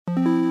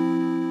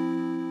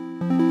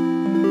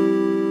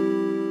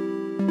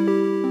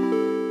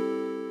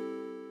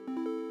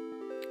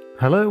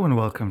Hello and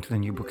welcome to the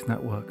New Books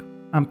Network.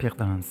 I'm Pierre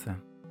Dalanse.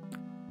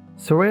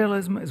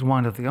 Surrealism is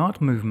one of the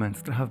art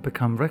movements that have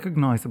become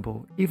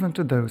recognizable even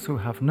to those who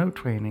have no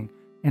training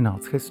in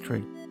arts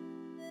history.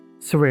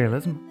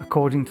 Surrealism,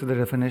 according to the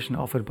definition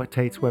offered by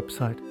Tate's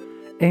website,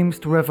 aims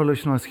to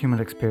revolutionize human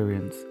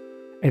experience.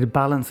 It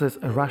balances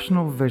a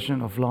rational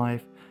vision of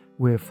life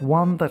with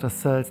one that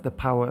asserts the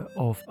power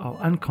of our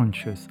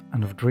unconscious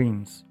and of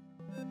dreams.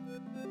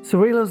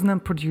 Surrealism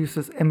then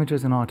produces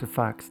images and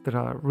artifacts that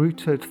are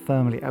rooted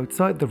firmly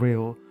outside the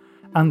real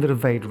and that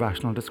evade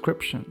rational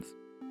descriptions.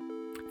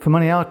 For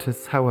many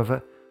artists,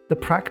 however, the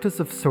practice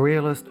of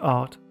surrealist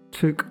art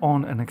took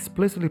on an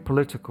explicitly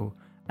political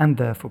and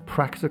therefore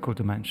practical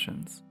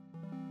dimensions.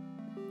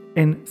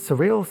 In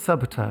Surreal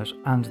Sabotage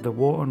and the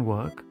War on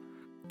Work,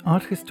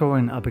 art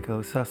historian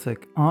Abigail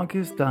Susik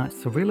argues that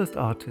surrealist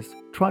artists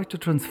tried to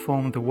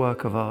transform the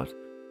work of art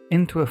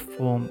into a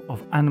form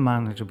of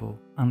unmanageable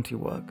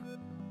anti-work.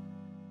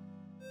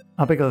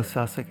 Abigail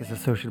Susik is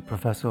Associate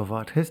Professor of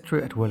Art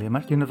History at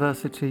Willamette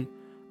University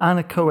and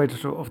a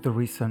co-editor of the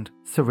recent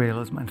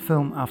Surrealism and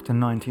Film After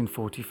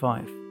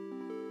 1945.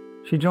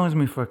 She joins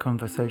me for a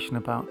conversation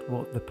about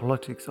what the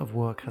politics of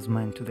work has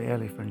meant to the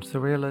early French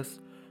Surrealists,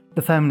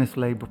 the feminist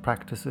labor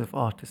practices of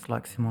artists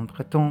like Simone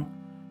Breton,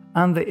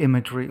 and the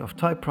imagery of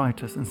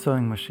typewriters and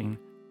sewing machine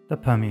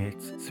that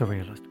permeates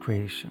Surrealist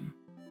creation.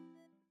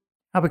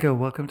 Abigail,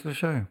 welcome to the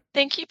show.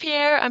 Thank you,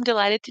 Pierre. I'm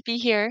delighted to be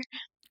here.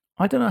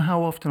 I don't know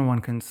how often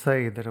one can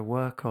say that a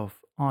work of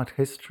art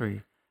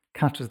history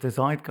catches the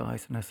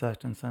zeitgeist in a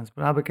certain sense,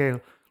 but Abigail,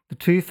 the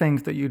two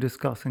things that you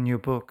discuss in your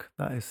book,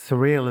 that is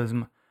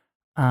surrealism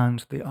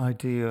and the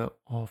idea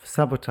of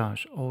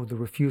sabotage or the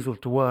refusal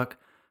to work,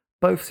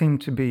 both seem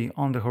to be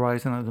on the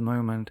horizon at the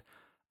moment.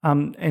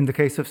 In the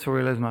case of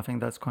surrealism, I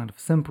think that's kind of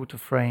simple to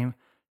frame,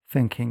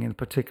 thinking in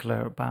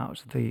particular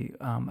about the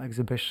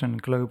exhibition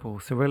Global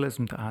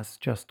Surrealism that has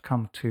just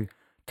come to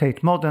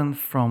Tate Modern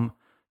from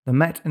the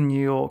Met in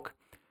New York.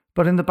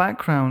 But in the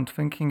background,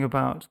 thinking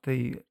about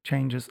the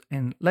changes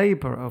in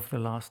labor over the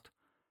last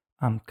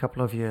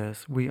couple of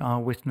years, we are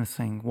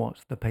witnessing what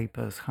the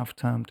papers have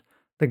termed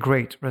the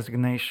Great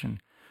Resignation.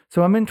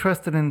 So I'm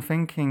interested in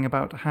thinking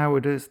about how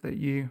it is that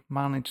you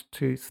managed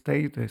to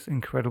stage this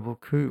incredible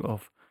coup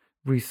of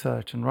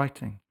research and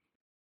writing.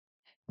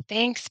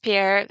 Thanks,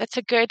 Pierre. That's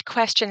a good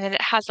question, and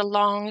it has a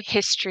long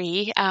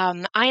history.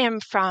 I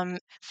am from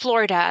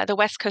Florida, the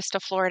west coast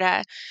of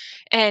Florida,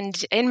 and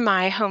in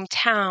my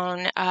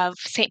hometown of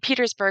St.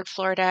 Petersburg,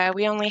 Florida,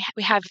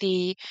 we have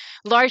the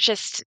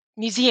largest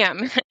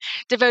museum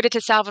devoted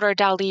to Salvador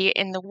Dali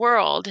in the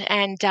world,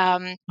 and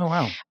Oh,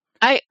 wow.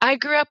 I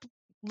grew up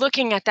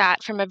looking at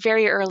that from a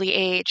very early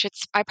age.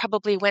 I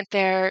probably went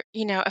there,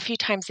 a few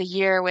times a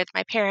year with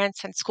my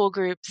parents and school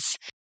groups.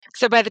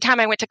 So by the time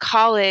I went to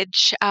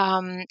college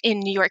in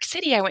New York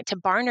City, I went to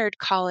Barnard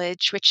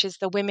College, which is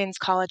the Women's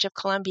College of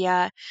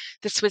Columbia.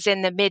 This was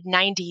in the mid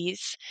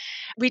 90s.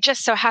 We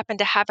just so happened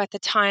to have at the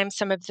time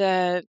some of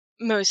the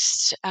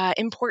most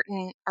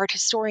important art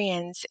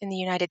historians in the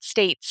United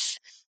States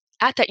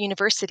at that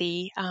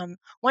university,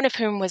 one of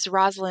whom was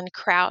Rosalind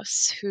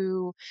Krauss,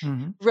 who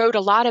Hmm. wrote a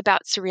lot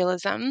about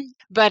surrealism.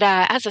 But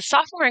as a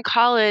sophomore in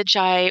college,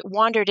 I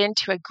wandered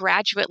into a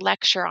graduate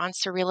lecture on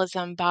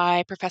surrealism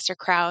by Professor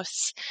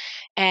Krauss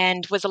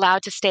and was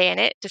allowed to stay in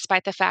it,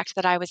 despite the fact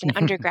that I was an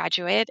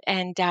undergraduate.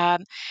 And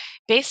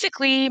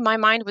basically, my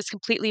mind was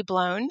completely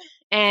blown.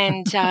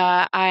 And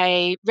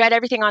I read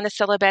everything on the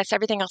syllabus,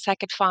 everything else I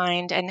could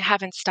find, and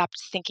haven't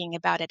stopped thinking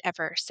about it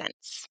ever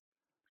since.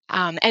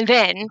 And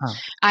then Wow.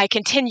 I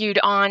continued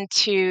on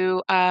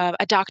to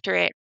a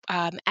doctorate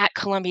at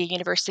Columbia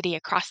University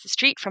across the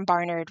street from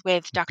Barnard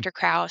with Dr.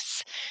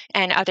 Krauss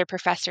and other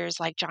professors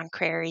like John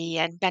Crary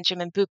and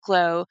Benjamin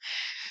Buchloh,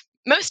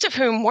 most of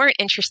whom weren't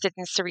interested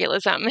in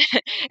surrealism.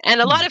 And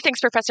a lot Hmm. of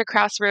things Professor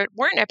Krauss wrote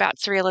weren't about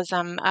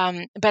surrealism,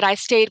 but I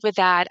stayed with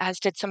that, as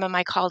did some of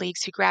my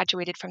colleagues who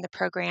graduated from the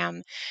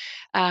program.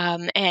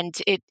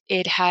 And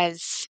it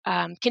has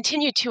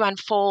continued to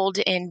unfold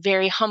in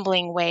very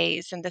humbling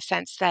ways, in the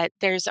sense that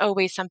there's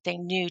always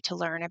something new to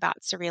learn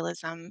about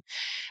surrealism,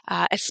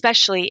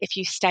 especially if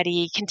you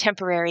study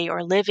contemporary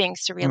or living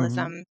Hmm.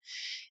 surrealism.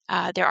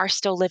 There are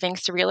still living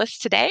surrealists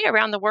today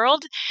around the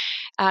world,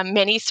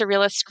 many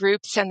surrealist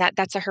groups, and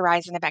that's a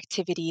horizon of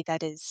activity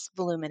that is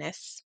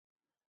voluminous.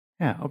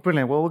 Yeah, oh,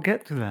 brilliant. Well, we'll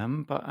get to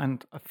them, but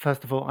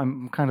first of all,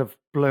 I'm kind of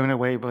blown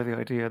away by the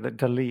idea that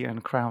Dali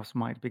and Krauss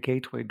might be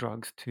gateway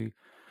drugs to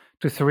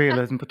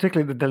surrealism,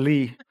 particularly that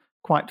Dali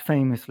quite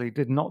famously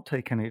did not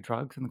take any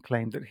drugs and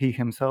claimed that he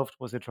himself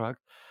was a drug.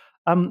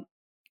 Um,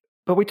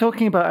 but we're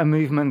talking about a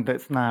movement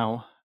that's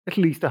now at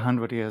least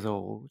 100 years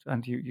old,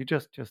 and you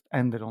just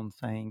ended on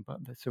saying,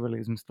 but the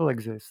surrealism still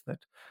exists, that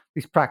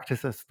these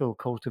practices are still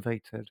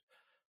cultivated.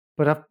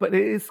 But it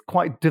is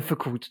quite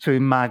difficult to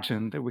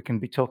imagine that we can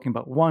be talking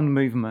about one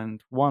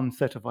movement, one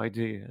set of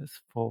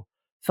ideas for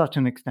such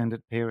an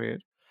extended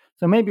period.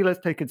 So maybe let's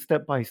take it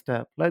step by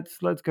step. Let's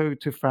go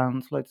to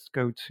France. Let's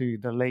go to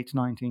the late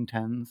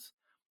 1910s.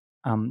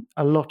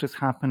 A lot is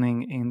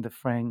happening in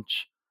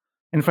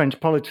French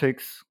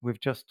politics. We've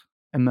just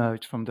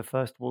emerged from the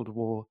First World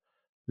War.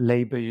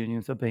 Labor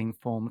unions are being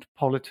formed.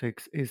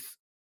 Politics is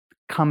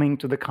coming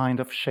to the kind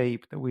of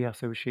shape that we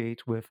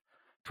associate with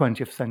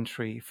 20th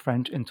century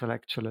French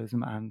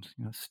intellectualism and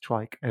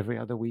strike every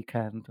other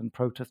weekend and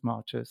protest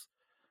marches.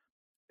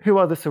 Who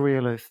are the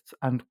surrealists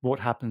and what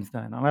happens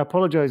then? And I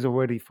apologize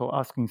already for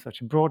asking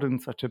such a broad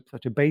and such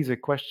a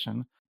basic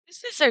question.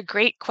 This is a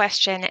great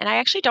question, and I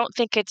actually don't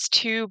think it's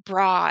too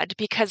broad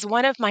because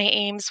one of my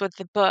aims with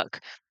the book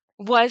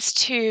was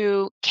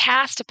to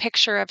cast a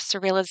picture of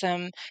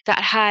surrealism that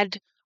had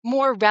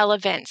more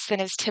relevance than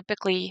is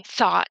typically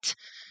thought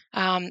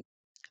um,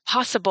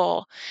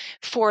 possible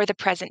for the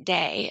present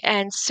day.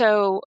 And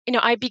so,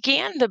 I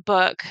began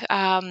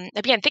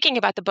thinking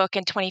about the book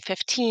in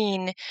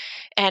 2015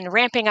 and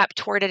ramping up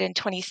toward it in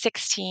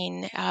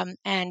 2016.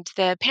 And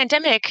the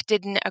pandemic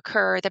didn't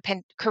occur,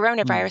 Mm.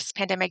 coronavirus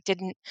pandemic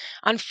didn't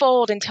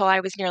unfold until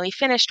I was nearly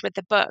finished with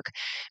the book.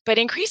 But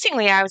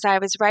increasingly, as I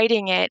was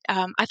writing it,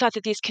 I thought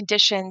that these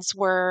conditions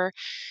were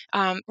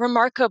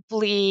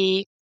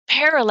remarkably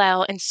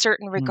parallel in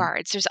certain Mm.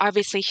 regards. There's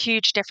obviously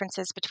huge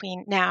differences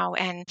between now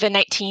and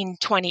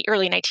the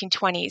early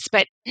 1920s.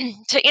 But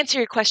to answer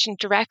your question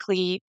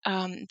directly,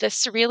 the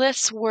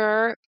Surrealists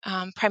were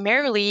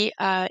primarily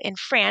in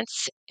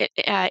France,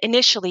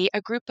 initially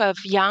a group of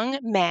young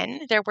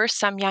men. There were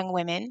some young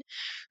women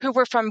who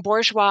were from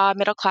bourgeois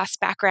middle class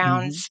Hmm.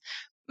 backgrounds,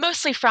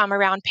 mostly from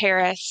around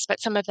Paris, but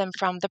some of them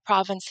from the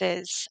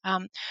provinces,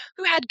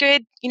 who had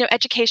good,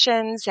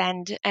 educations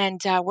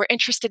and were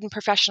interested in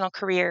professional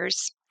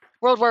careers.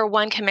 World War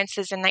I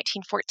commences in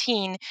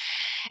 1914,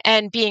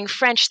 and being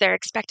French, they're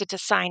expected to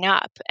sign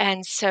up.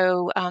 And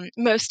so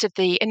most of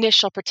the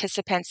initial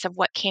participants of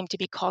what came to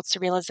be called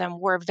Surrealism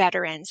were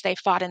veterans. They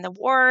fought in the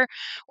war,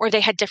 or they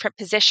had different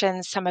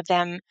positions, some of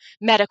them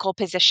medical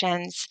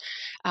positions.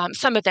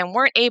 Some of them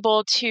weren't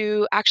able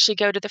to actually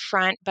go to the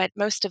front, but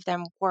most of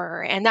them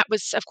were. And that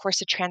was, of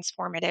course, a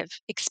transformative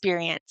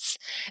experience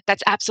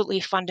that's absolutely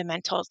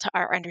fundamental to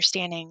our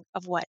understanding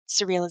of what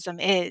Surrealism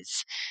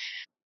is.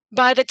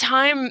 By the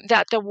time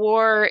that the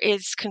war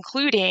is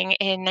concluding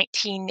in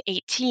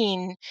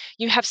 1918,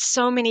 you have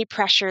so many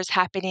pressures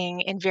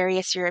happening in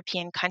various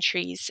European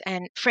countries,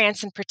 and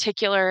France in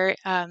particular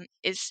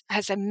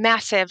has a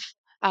massive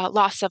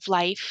loss of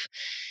life.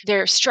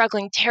 They're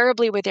struggling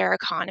terribly with their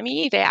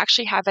economy. They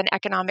actually have an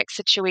economic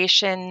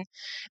situation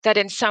that,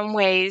 in some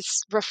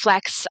ways,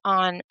 reflects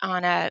on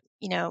a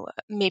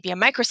maybe a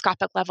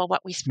microscopic level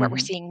what we're Hmm.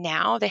 seeing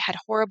now. They had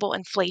horrible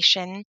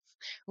inflation,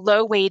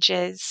 low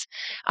wages.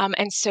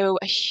 And so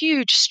a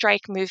huge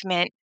strike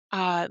movement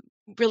uh,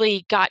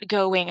 really got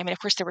going. I mean, of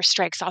course, there were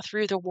strikes all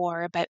through the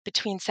war, but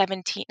between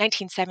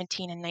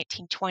 1917 and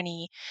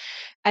 1920,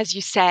 as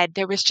you said,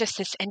 there was just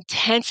this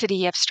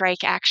intensity of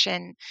strike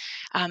action.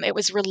 It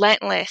was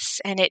relentless,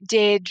 and it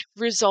did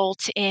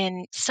result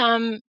in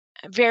some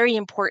very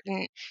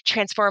important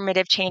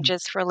transformative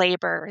changes for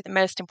labor, the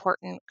most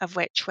important of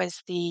which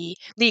was the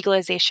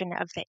legalization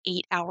of the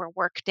 8-hour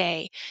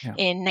workday Yeah.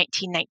 in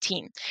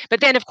 1919. But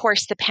then, of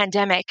course, the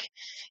pandemic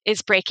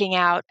is breaking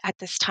out at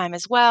this time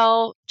as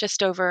well,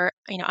 just over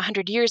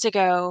 100 years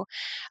ago,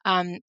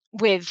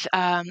 with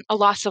a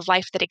loss of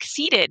life that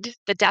exceeded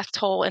the death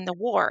toll in the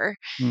war,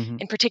 Hmm.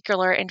 in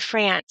particular in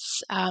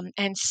France.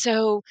 And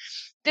so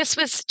this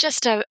was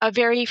just a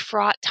very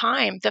fraught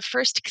time. The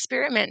first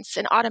experiments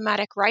in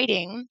automatic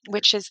writing,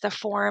 which is the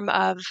form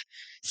of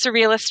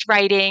surrealist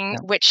writing, Yeah.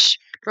 which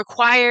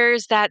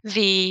requires that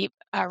the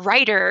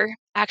writer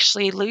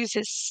actually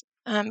loses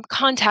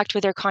contact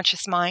with their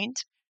conscious mind.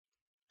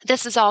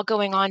 This is all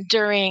going on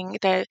during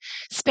the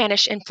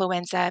Spanish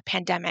influenza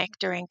pandemic,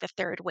 during the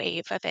third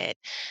wave of it.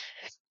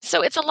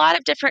 So it's a lot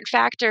of different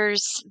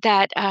factors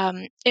that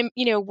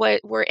what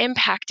were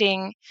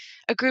impacting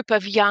a group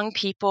of young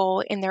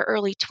people in their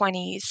early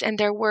 20s, and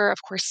there were,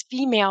 of course,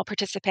 female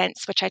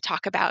participants, which I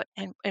talk about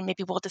and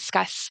maybe we'll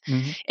discuss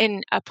Hmm.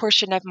 in a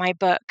portion of my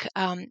book.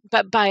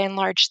 But by and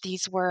large,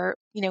 these were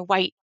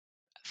white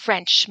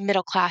French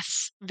middle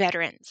class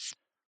veterans.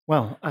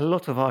 Well, a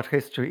lot of art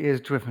history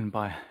is driven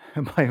by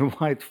by a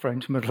white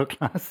French middle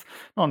class,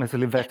 not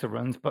necessarily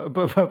veterans, but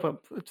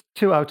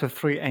 2 out of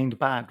 3 ain't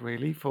bad,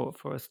 really, for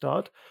a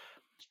start.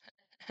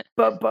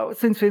 But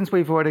since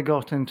we've already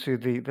got into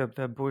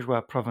the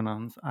bourgeois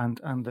provenance and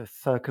the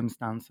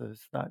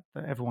circumstances that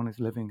everyone is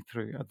living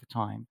through at the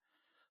time,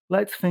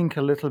 let's think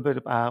a little bit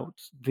about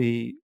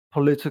the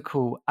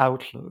political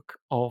outlook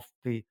of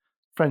the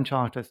French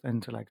artist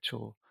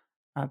intellectual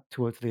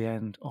towards the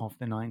end of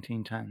the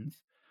 1910s.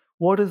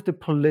 What is the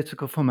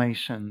political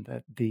formation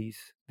that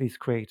these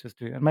creators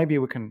do? And maybe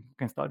we can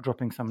start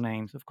dropping some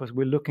names. Of course,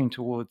 we're looking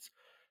towards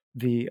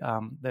the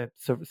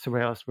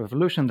Surrealist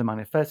Revolution, the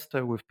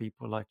Manifesto, with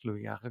people like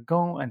Louis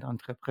Aragon and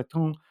André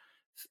Breton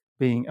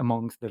being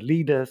amongst the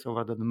leaders, or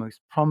rather the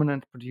most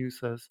prominent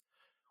producers.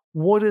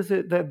 What is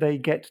it that they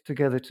get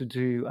together to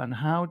do, and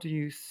how do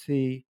you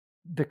see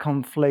the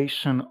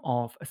conflation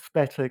of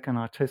aesthetic and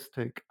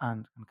artistic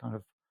and kind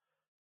of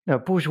Now,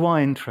 bourgeois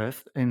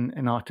interest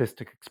in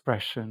artistic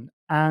expression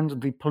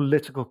and the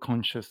political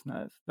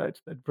consciousness that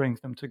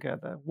brings them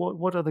together.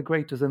 What are the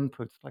greatest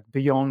inputs, like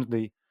beyond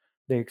the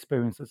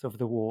experiences of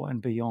the war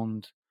and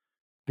beyond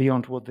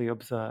what they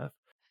observe?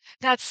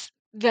 That's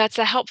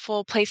a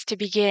helpful place to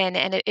begin,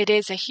 and it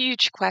is a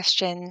huge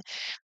question.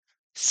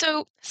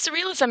 So,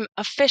 Surrealism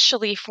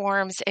officially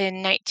forms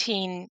in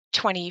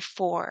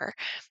 1924,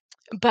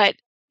 but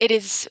it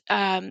is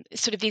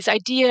sort of these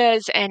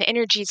ideas and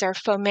energies are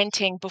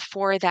fomenting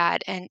before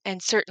that,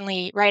 and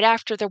certainly right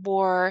after the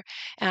war.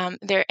 And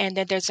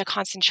then there's a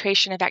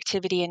concentration of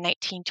activity in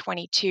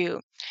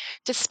 1922.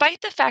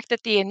 Despite the fact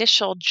that the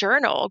initial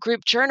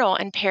group journal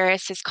in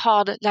Paris is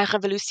called La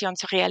Révolution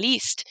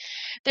Surréaliste,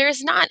 there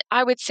is not,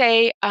 I would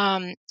say,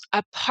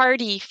 a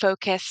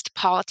party-focused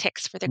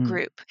politics for the Mm.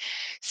 group.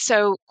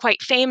 So,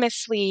 quite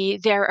famously,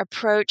 their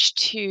approach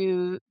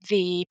to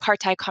the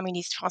Parti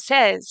communiste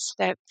français,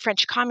 the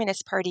French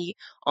Communist Party,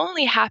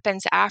 only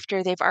happens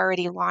after they've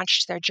already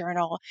launched their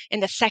journal in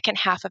the second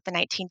half of the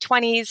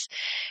 1920s.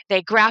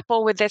 They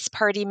grapple with this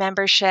party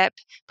membership,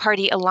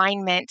 party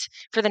alignment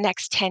for the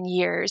next 10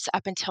 years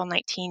up until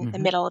the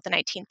Hmm. middle of the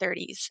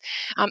 1930s.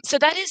 So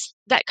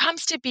that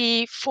comes to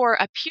be, for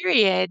a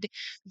period,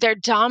 their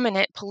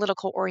dominant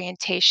political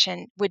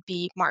orientation would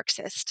be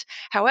Marxist.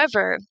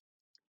 However,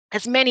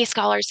 as many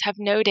scholars have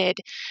noted,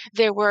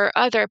 there were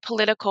other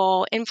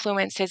political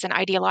influences and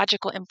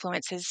ideological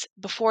influences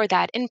before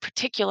that. In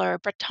particular,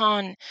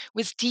 Breton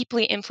was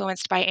deeply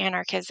influenced by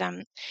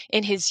anarchism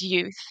in his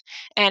youth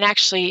and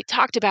actually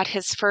talked about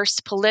his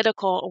first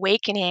political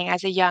awakening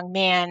as a young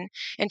man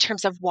in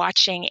terms of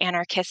watching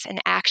anarchists in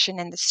action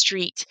in the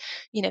street.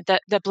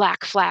 The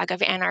black flag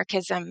of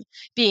anarchism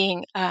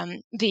being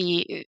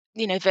the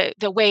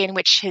way in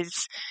which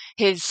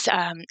his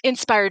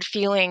inspired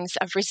feelings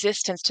of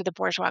resistance to the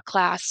bourgeois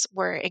class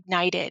were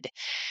ignited,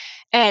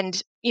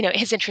 and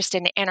his interest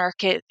in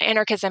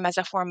anarchism as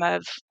a form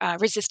of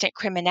resistant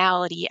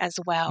criminality as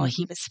well. Hmm.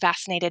 He was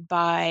fascinated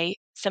by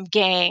some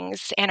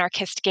gangs,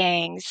 anarchist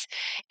gangs,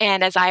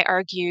 and as I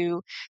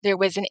argue, there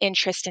was an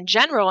interest in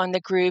general in the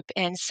group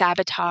in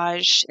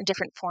sabotage, in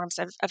different forms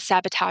of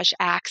sabotage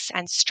acts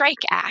and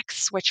strike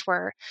acts,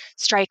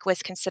 strike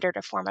was considered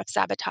a form of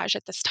sabotage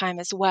at this time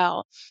as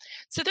well.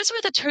 So those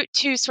were the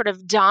two sort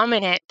of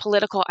dominant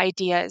political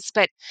ideas.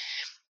 But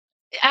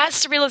as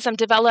surrealism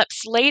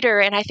develops later,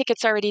 and I think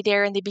it's already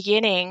there in the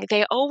beginning,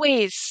 they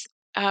always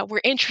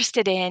were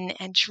interested in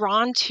and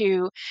drawn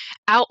to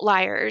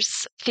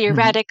outliers, Hmm.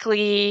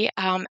 theoretically,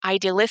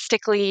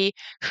 idealistically,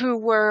 who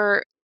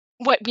were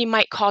what we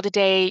might call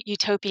today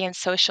utopian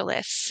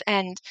socialists.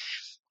 And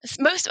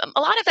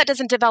a lot of that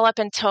doesn't develop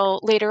until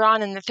later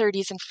on in the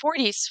 30s and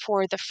 40s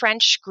for the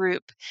French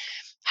group.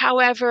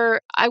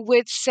 However, I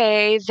would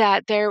say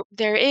that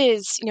there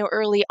is,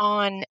 early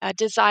on a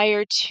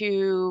desire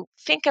to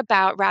think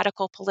about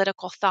radical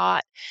political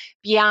thought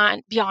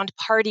beyond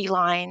party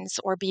lines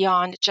or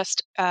beyond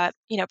just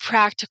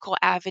practical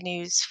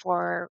avenues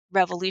for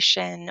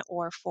revolution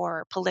or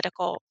for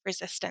political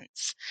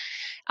resistance.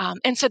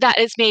 And so that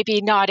is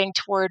maybe nodding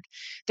toward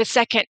the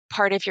second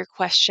part of your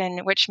question,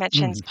 which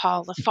mentions Hmm.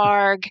 Paul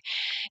Lafargue,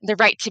 the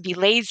right to be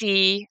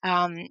lazy.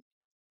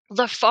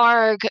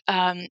 Lafargue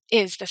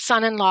is the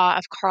son-in-law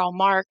of Karl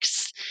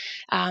Marx,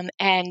 and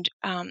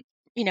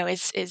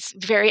is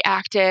very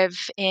active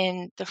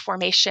in the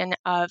formation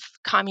of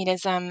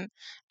communism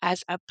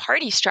as a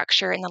party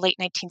structure in the late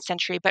 19th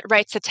century, but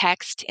writes a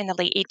text in the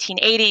late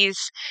 1880s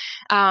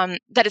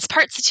that is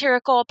part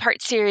satirical,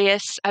 part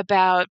serious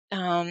about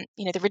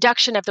the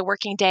reduction of the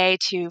working day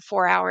to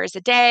 4 hours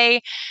a day,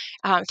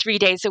 3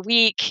 days a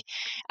week.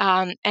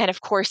 And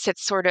of course,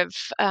 it's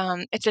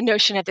a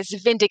notion of this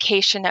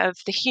vindication of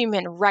the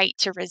human right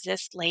to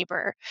resist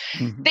labor.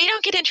 Hmm. They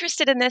don't get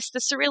interested in this. The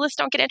surrealists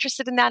don't get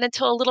interested in that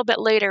until a little bit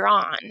later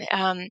on.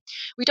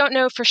 We don't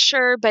know for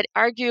sure, but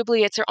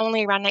arguably it's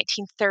only around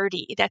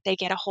 1930 that they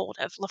get a hold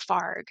of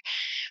Lafargue.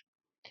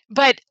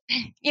 But,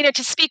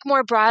 to speak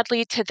more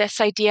broadly to this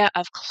idea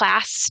of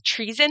class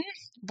treason,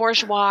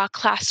 bourgeois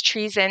class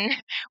treason,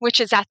 which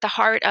is at the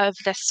heart of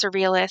the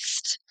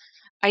surrealist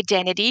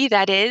identity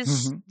that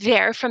is Hmm.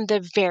 there from the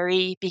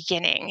very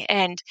beginning.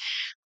 And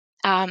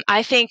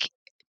I think,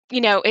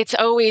 it's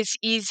always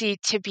easy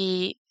to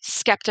be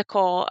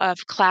skeptical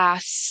of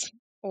class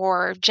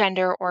or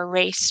gender or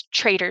race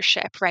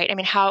traitorship, right? I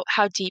mean, how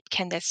deep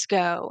can this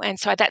go? And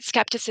so that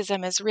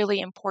skepticism is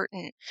really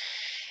important.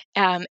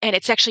 And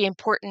it's actually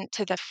important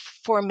to the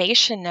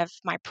formation of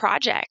my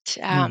project.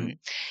 Hmm.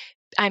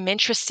 I'm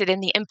interested in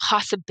the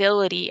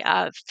impossibility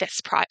of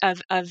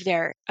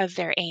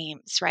their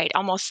aims, right?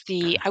 Almost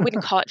I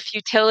wouldn't call it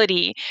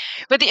futility,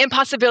 but the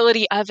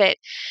impossibility of it.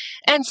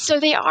 And so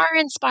they are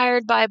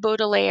inspired by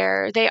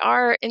Baudelaire. They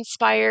are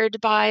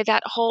inspired by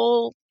that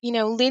whole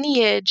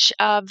lineage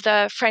of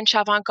the French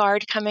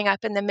avant-garde coming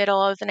up in the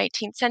middle of the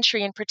 19th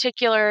century in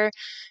particular.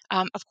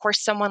 Of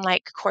course, someone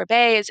like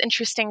Courbet is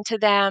interesting to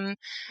them.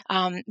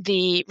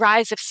 The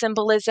rise of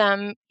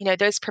symbolism,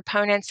 those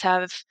proponents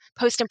of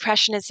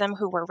post-impressionism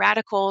who were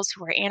radicals,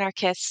 who were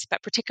anarchists,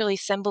 but particularly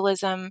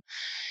symbolism.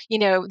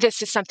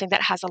 This is something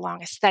that has a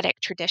long aesthetic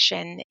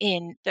tradition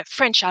in the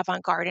French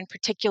avant-garde in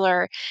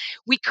particular.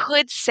 We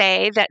could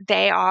say that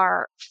they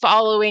are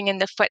following in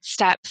the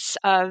footsteps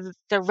of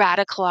the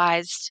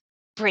radicalized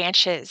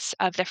branches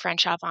of the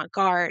French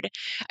avant-garde.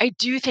 I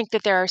do think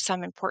that there are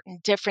some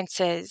important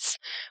differences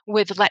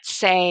with, let's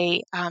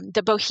say,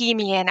 the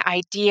bohemian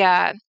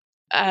idea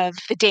of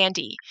the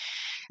dandy.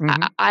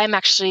 I'm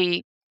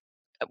actually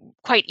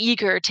quite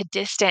eager to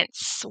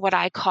distance what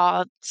I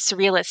call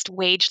surrealist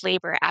wage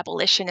labor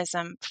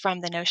abolitionism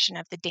from the notion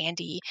of the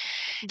dandy.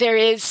 There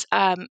is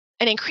an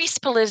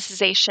increased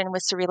politicization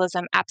with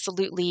surrealism,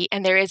 absolutely,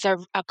 and there is a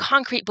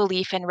concrete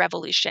belief in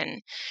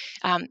revolution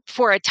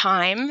for a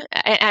time,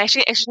 and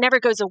actually it never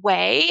goes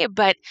away.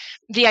 But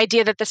the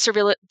idea that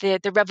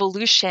the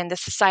revolution, the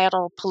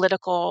societal,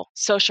 political,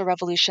 social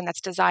revolution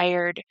that's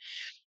desired,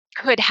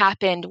 could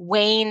happen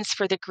wanes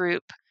for the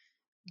group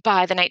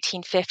by the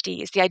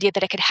 1950s, the idea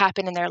that it could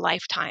happen in their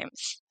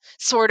lifetimes,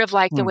 sort of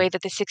like the way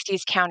that the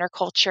 60s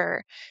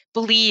counterculture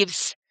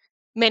believes,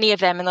 many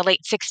of them in the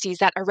late 60s,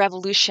 that a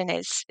revolution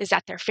is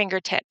at their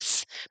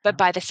fingertips. But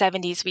by the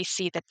 70s, we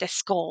see that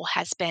this goal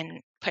has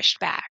been pushed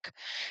back.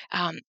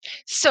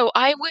 So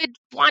I would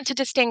want to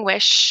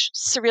distinguish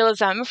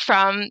surrealism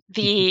from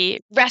the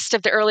rest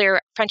of the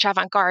earlier French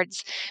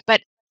avant-gardes,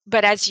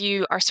 but as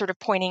you are sort of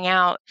pointing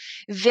out,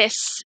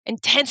 this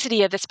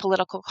intensity of this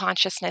political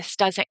consciousness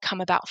doesn't come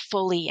about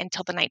fully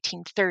until the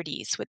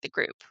 1930s with the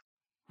group.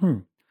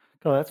 Oh,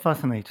 that's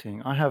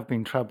fascinating. I have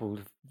been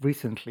troubled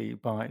recently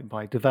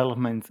by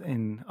developments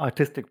in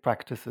artistic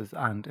practices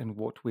and in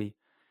what we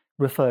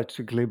refer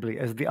to globally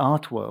as the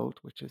art world,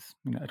 which is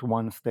at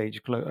one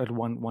stage at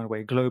one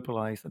way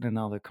globalized and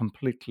another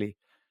completely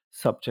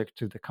subject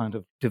to the kind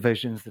of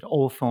divisions that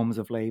all forms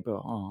of labor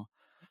are.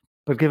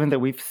 But given that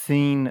we've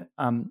seen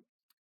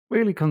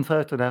really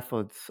concerted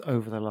efforts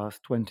over the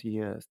last 20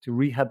 years to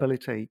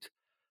rehabilitate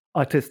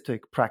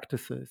artistic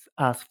practices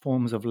as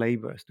forms of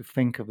labor, to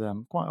think of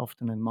them quite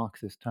often in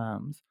Marxist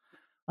terms,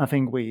 I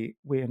think we're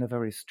in a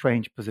very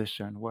strange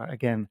position where,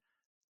 again,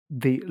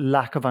 the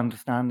lack of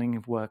understanding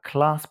of where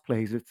class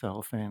plays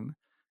itself in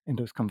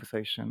those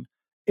conversations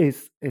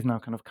is now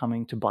kind of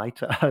coming to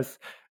bite us.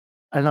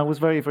 And I was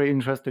very, very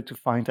interested to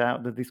find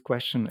out that this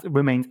question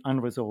remains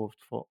unresolved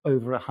for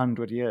over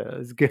 100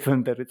 years,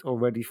 given that it's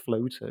already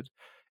floated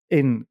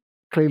in,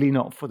 clearly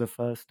not for the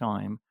first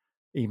time.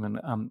 Even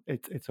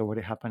it's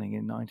already happening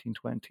in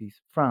 1920s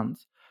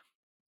France.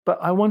 But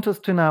I want us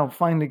to now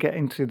finally get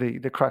into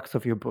the crux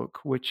of your book,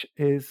 which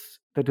is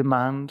the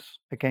demand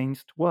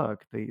against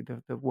work, the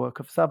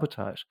work of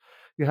sabotage.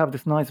 You have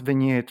this nice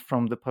vignette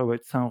from the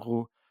poet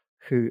Saint-Roux,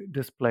 who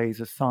displays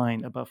a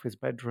sign above his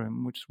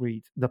bedroom which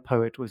reads, "The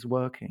poet was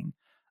working."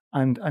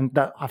 And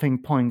that, I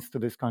think, points to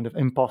this kind of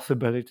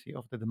impossibility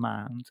of the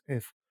demand.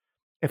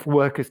 If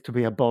work is to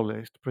be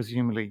abolished,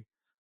 presumably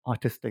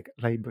artistic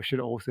labor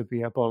should also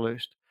be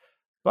abolished.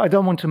 But I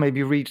don't want to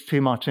maybe read too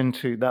much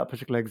into that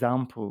particular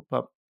example,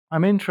 but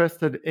I'm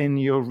interested in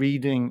your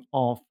reading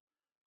of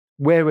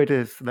where it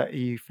is that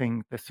you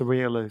think the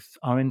surrealists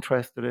are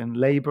interested in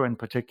labor in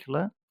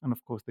particular, and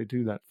of course they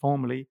do that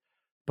formally,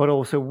 but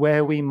also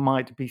where we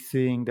might be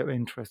seeing their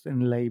interest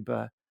in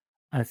labor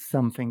as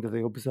something that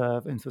they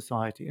observe in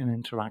society and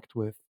interact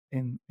with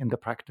in the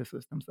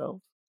practices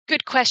themselves.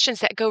 Good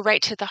questions that go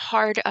right to the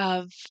heart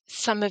of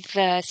some of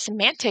the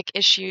semantic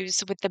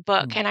issues with the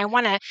book. And I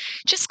want to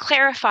just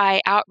clarify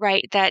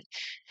outright that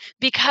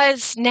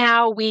because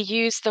now we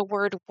use the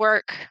word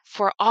work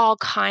for all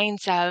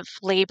kinds of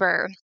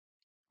labor,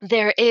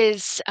 there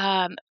is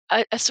a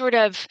sort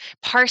of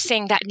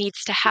parsing that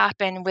needs to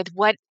happen with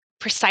what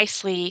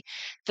precisely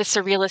the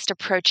surrealist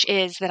approach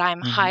is that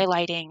I'm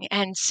highlighting.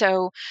 And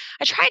so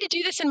I try to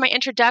do this in my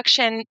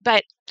introduction,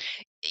 but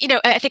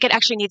I think it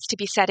actually needs to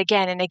be said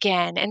again and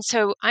again. And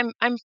so I'm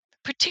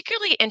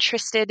particularly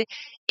interested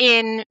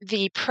in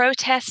the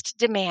protest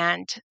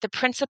demand, the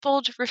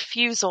principled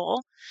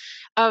refusal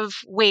of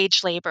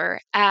wage labor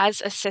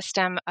as a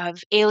system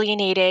of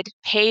alienated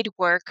paid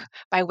work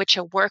by which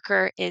a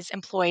worker is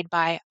employed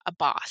by a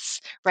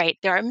boss, right?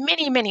 There are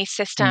many, many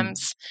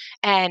systems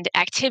and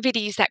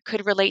activities that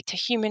could relate to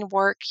human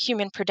work,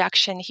 human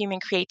production, human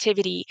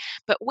creativity,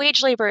 but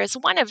wage labor is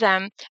one of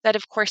them that,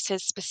 of course,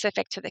 is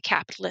specific to the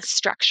capitalist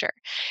structure.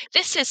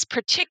 This is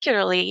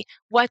particularly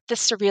what the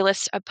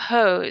surrealists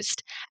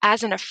opposed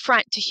as an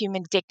affront to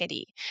human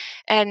dignity.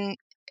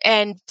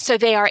 And so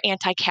they are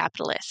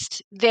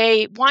anti-capitalist.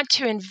 They want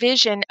to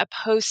envision a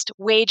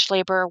post-wage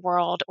labor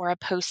world or a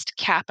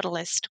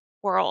post-capitalist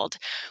world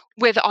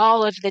with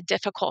all of the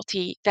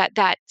difficulty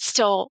that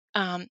still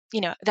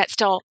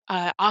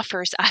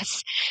offers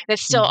us.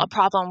 That's still a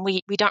problem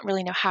we don't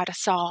really know how to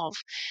solve.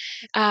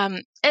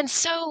 And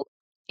so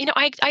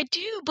I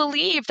do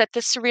believe that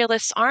the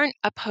surrealists aren't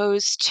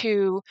opposed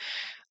to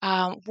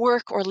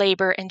work or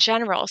labor in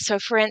general. So,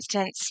 for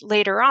instance,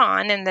 later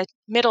on in the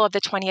middle of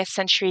the 20th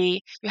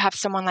century, you have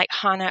someone like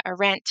Hannah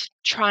Arendt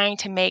trying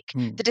to make the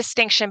Mm.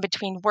 distinction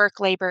between work,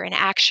 labor, and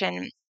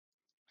action.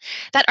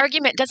 That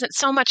argument doesn't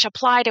so much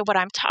apply to what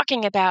I'm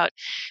talking about,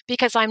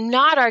 because I'm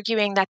not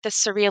arguing that the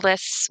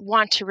surrealists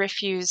want to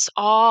refuse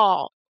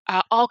all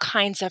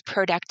kinds of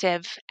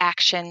productive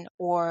action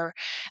or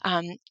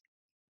um,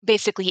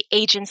 basically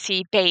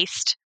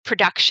agency-based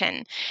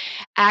production.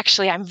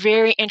 Actually, I'm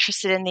very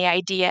interested in the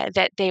idea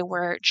that they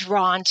were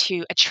drawn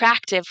to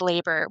attractive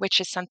labor,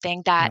 which is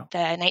something that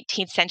Yeah. the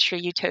 19th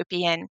century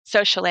utopian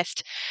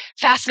socialist,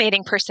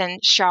 fascinating person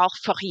Charles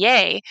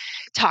Fourier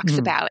talks Mm.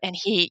 about. And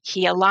he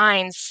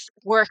aligns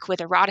work with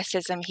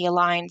eroticism. He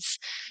aligns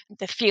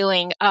the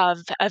feeling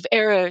of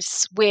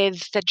eros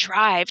with the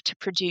drive to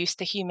produce,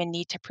 the human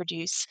need to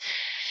produce.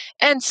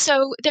 And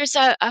so there's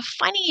a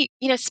funny,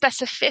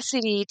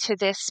 specificity to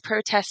this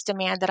protest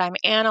demand that I'm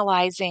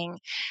analyzing,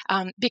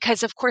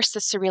 because, of course, the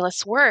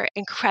surrealists were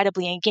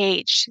incredibly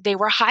engaged. They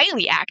were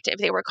highly active.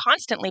 They were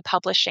constantly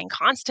publishing,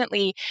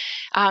 constantly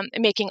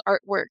making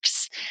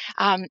artworks.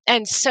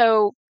 And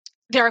so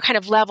there are kind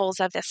of levels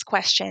of this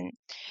question.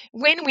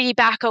 When we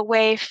back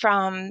away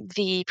from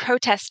the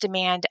protest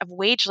demand of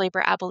wage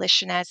labor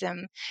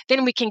abolitionism,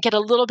 then we can get a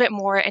little bit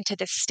more into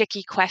the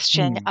sticky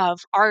question Mm. of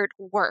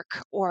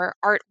artwork or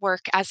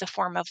artwork as a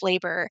form of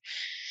labor,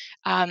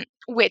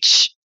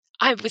 which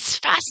I was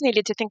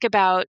fascinated to think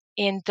about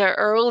in the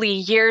early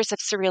years of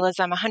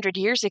surrealism 100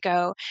 years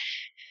ago,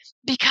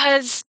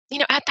 because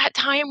at that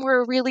time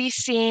we're really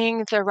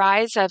seeing the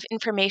rise of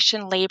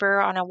information labor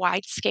on a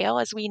wide scale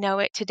as we know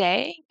it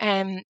today.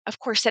 And of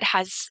course it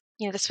has,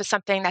 this was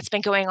something that's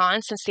been going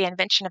on since the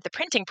invention of the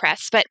printing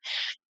press, but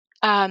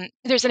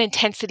there's an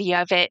intensity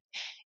of it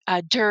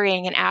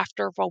during and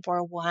after World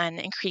War One,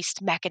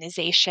 increased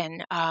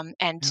mechanization,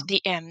 and Yeah.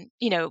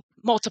 the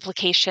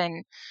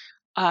multiplication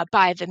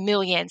by the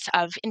millions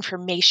of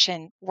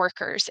information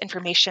workers,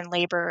 information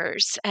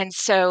laborers. And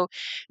so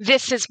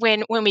this is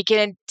when we get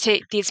into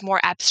these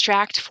more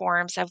abstract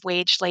forms of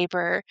wage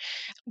labor,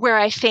 where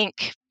I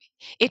think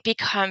it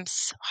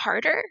becomes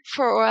harder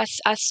for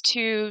us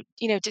to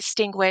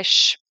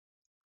distinguish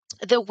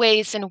the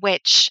ways in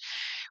which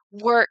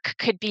work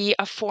should be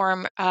a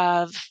form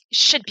of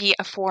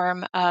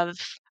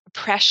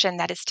oppression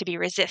that is to be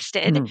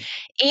resisted, Mm.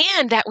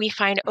 and that we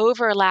find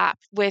overlap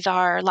with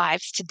our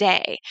lives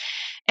today.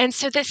 And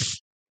so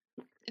this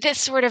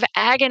sort of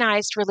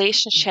agonized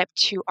relationship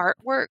to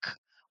artwork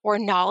or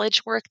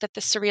knowledge work that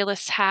the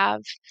surrealists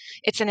have,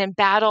 it's an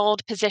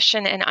embattled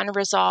position and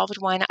unresolved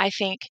one, I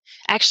think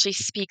actually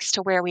speaks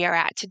to where we are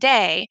at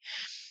today,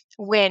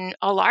 when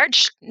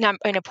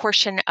in a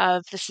portion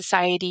of the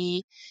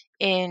society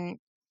in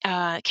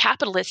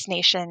capitalist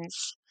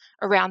nations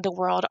around the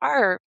world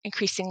are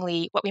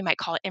increasingly what we might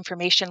call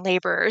information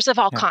laborers of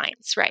all Yeah.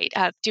 kinds, right?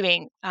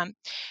 Doing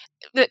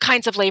the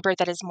kinds of labor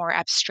that is more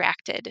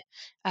abstracted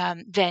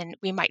than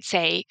we might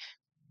say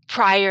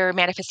prior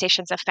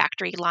manifestations of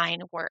factory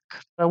line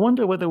work. I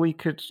wonder whether we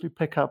could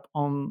pick up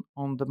on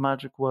the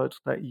magic word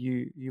that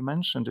you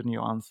mentioned in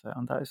your answer,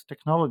 and that is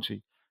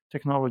technology.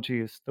 Technology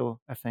is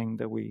still a thing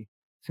that we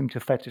seem to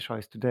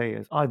fetishize today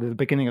as either the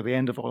beginning or the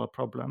end of all our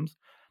problems.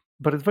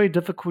 But it's very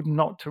difficult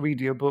not to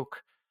read your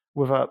book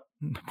without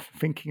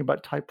thinking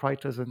about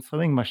typewriters and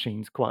sewing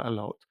machines quite a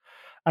lot.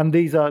 And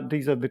these are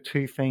the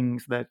two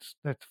things that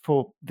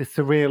for the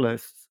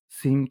surrealists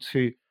seem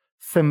to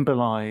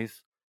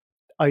symbolize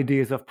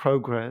ideas of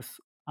progress,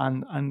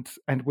 and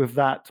with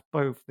that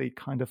both the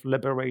kind of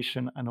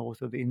liberation and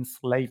also the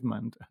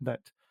enslavement that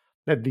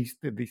these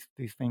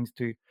things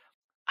do.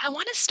 I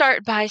want to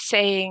start by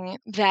saying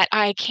that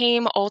I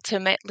came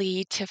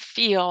ultimately to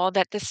feel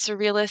that the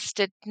surrealists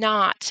did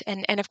not,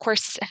 and of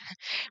course,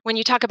 when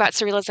you talk about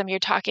surrealism, you're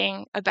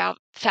talking about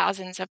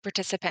thousands of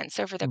participants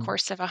over the Mm.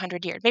 course of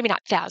 100 years. Maybe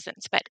not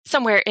thousands, but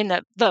somewhere in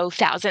the low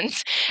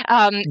thousands,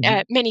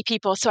 Mhm. many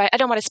people. So I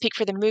don't want to speak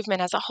for the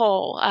movement as a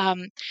whole,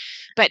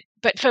 but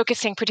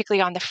focusing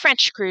particularly on the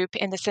French group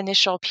in this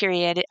initial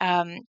period.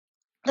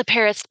 The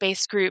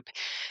Paris-based group,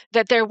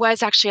 that there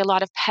was actually a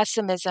lot of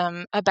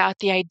pessimism about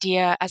the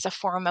idea as a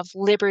form of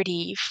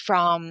liberty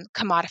from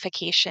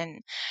commodification.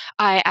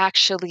 I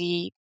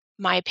actually,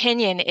 my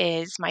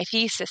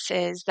thesis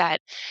is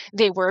that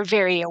they were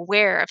very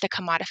aware of the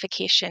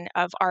commodification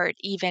of art,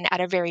 even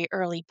at a very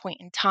early point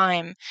in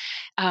time,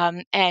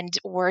 and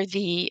or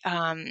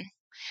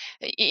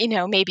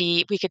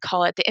maybe we could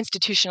call it the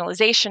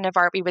institutionalization of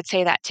art. We would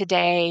say that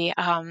today,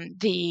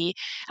 the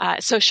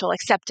social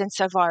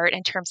acceptance of art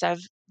in terms of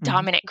Mhm.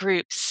 dominant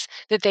groups,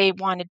 that they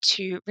wanted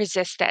to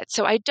resist that.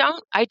 So I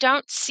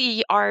don't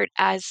see art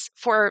as,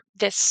 for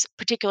this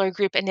particular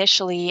group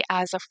initially,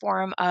 as a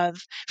form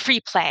of free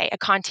play, a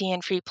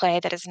Kantian free play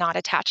that is not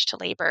attached to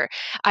labor.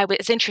 I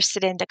was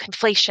interested in the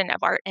conflation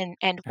of art and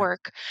Yeah.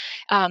 work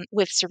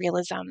with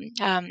surrealism.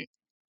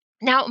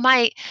 Now,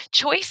 my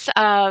choice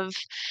of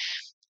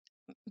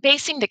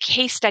basing the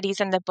case studies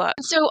in the book.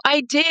 So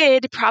I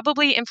did,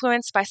 probably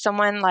influenced by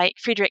someone like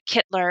Friedrich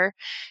Kittler,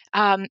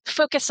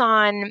 focus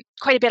on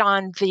quite a bit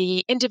on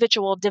the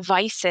individual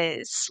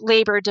devices,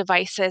 labor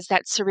devices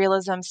that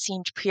surrealism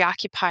seemed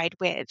preoccupied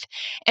with.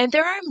 And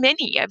there are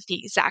many of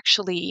these,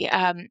 actually.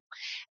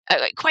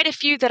 Quite a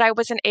few that I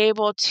wasn't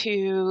able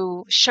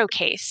to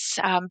showcase,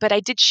 but I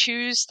did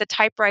choose the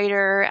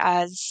typewriter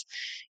as,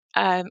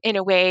 in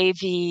a way,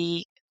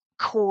 the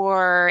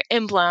core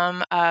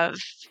emblem of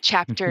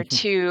chapter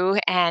 2,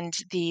 and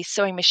the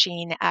sewing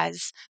machine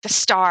as the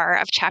star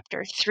of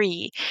chapter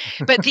 3.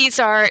 But these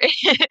are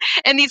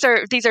and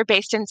these are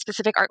based in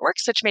specific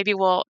artworks, which maybe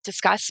we'll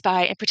discuss,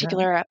 by in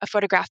particular a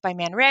photograph by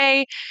Man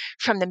Ray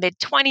from the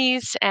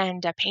mid-20s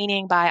and a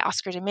painting by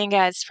Oscar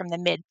Dominguez from the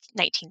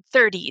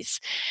mid-1930s.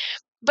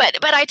 But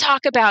I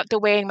talk about the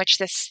way in which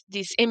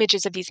these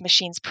images of these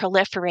machines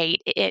proliferate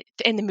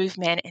in the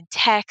movement, in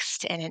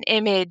text, and in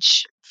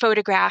image,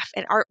 photograph,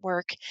 and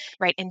artwork,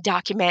 right, in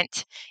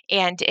document,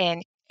 and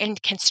in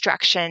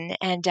construction.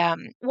 And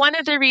one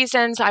of the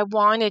reasons I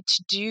wanted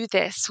to do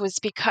this was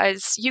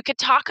because you could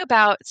talk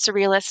about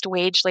surrealist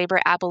wage labor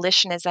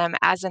abolitionism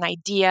as an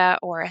idea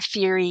or a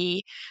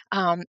theory,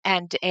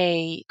 and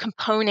a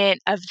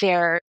component of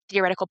their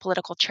theoretical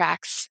political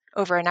tracks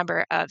over a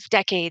number of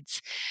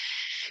decades.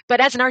 But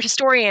as an art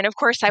historian, of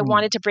course, I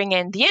wanted to bring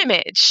in the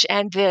image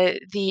and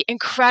the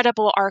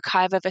incredible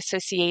archive of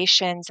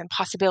associations and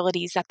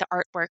possibilities that the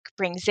artwork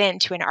brings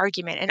into an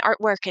argument. And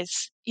artwork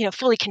is,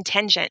 fully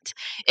contingent.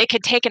 It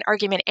could take an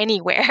argument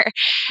anywhere.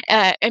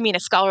 A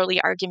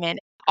scholarly argument.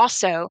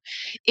 Also,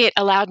 it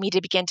allowed me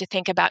to begin to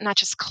think about not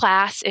just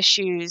class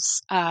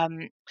issues,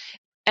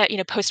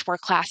 post-war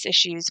class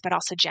issues, but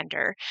also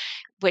gender,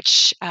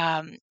 which,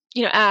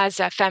 as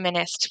a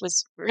feminist,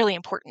 was really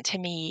important to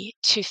me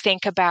to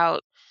think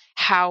about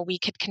how we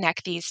could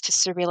connect these to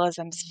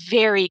surrealism's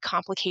very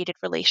complicated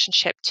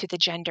relationship to the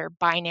gender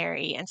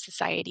binary in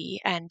society.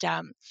 And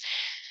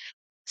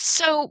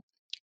so,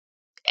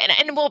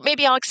 and well,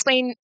 maybe I'll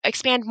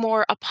expand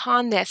more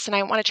upon this, and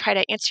I want to try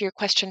to answer your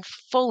question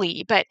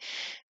fully. But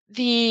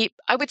I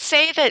would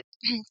say that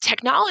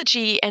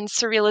technology and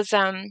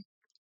surrealism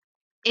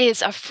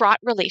is a fraught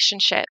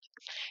relationship.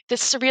 The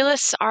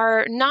surrealists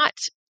are not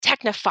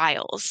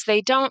technophiles.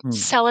 They don't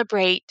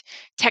celebrate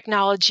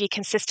technology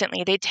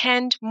consistently. They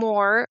tend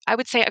more, I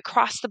would say,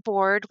 across the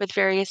board with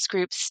various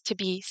groups, to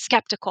be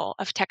skeptical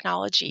of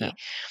technology.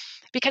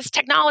 Because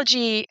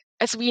technology,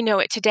 as we know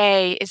it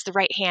today, is the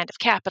right hand of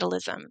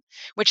capitalism,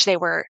 which they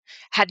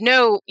had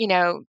no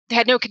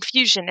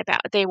confusion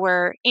about. They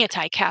were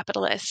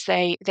anti-capitalist.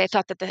 They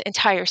thought that the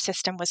entire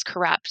system was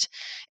corrupt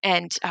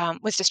and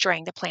was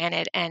destroying the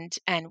planet, and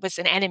was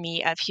an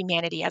enemy of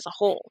humanity as a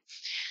whole.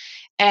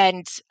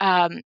 And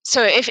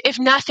so if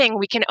nothing,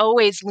 we can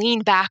always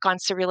lean back on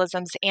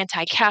surrealism's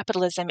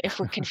anti-capitalism if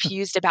we're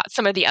confused about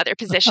some of the other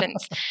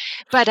positions.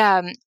 But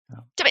at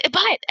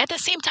the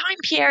same time,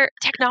 Pierre,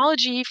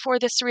 technology for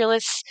the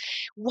surrealists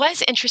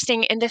was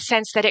interesting in the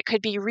sense that it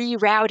could be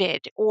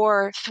rerouted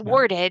or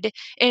thwarted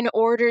in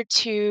order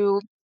to,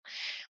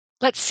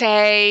 let's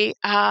say,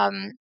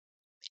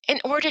 in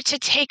order to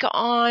take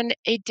on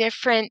a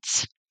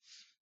different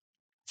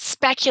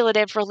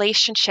speculative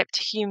relationship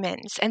to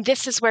humans. And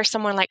this is where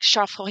someone like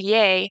Charles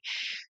Fourier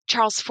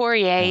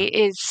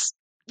is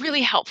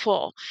really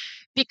helpful,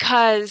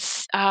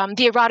 because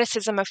the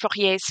eroticism of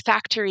Fourier's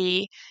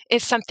factory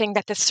is something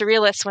that the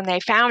surrealists, when they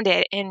found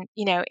it in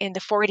the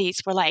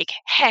 40s, were like,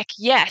 heck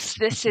yes,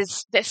 this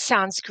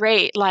sounds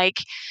great. Like,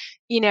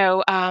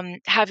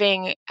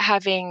 having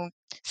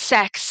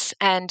sex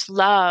and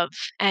love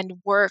and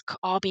work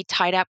all be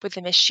tied up with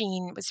the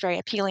machine was very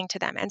appealing to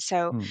them. And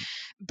so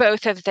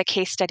both of the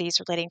case studies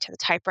relating to the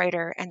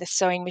typewriter and the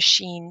sewing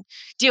machine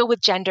deal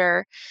with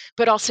gender,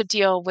 but also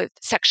deal with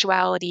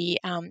sexuality.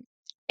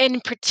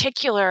 In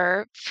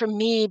particular, for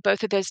me,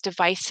 both of those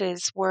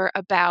devices were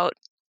about,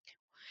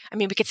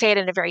 we could say it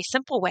in a very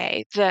simple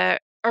way, the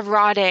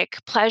erotic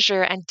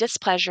pleasure and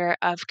displeasure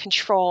of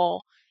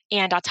control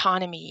and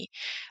autonomy,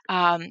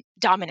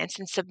 dominance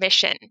and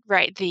submission,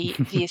 right?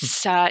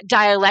 This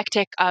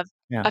dialectic of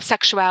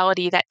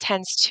sexuality that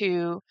tends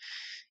to,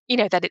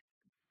 that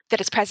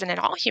is present in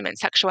all human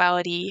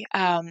sexuality,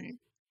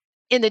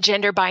 in the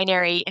gender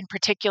binary in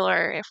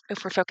particular.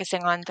 If we're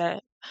focusing on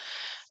the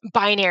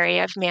binary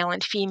of male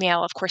and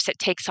female, of course, it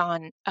takes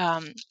on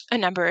a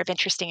number of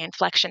interesting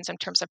inflections in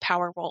terms of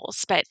power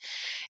roles.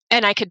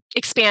 And I could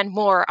expand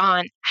more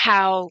on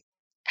how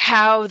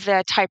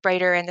the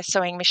typewriter and the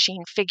sewing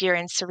machine figure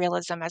in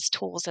surrealism as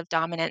tools of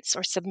dominance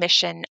or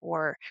submission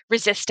or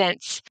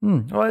resistance.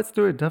 Well, let's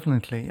do it,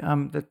 definitely.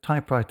 The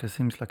typewriter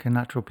seems like a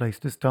natural place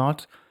to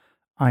start.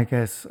 I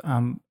guess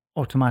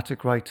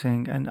automatic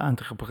writing and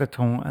André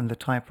Breton and the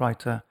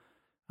typewriter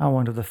are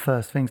one of the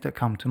first things that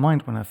come to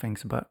mind when I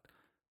think about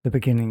the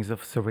beginnings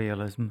of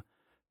surrealism.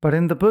 But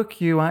in the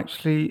book, you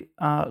actually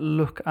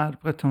look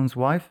at Breton's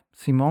wife,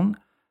 Simone,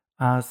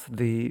 as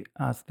the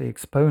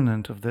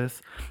exponent of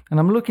this. And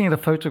I'm looking at a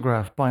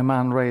photograph by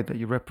Man Ray that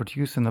you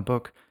reproduce in the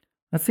book.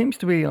 That seems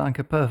to be like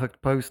a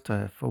perfect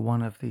poster for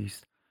one of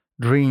these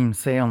dream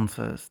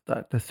seances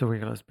that the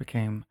Surrealists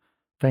became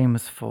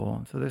famous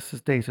for. So this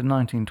is dated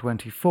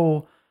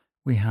 1924.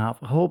 We have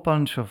a whole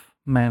bunch of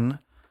men,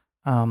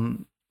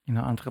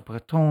 André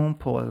Breton,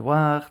 Paul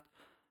Eluard,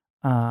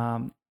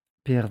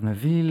 Pierre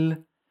Neuville,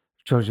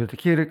 Giorgio de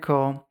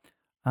Chirico,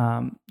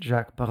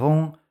 Jacques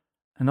Baron,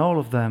 and all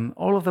of them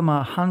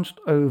are hunched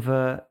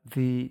over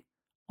the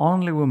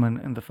only woman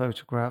in the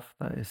photograph,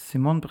 that is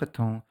Simone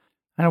Breton,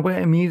 and we're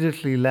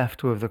immediately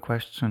left with the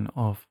question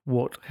of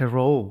what her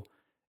role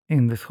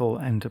in this whole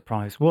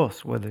enterprise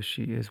was, whether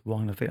she is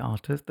one of the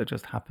artists that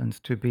just happens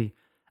to be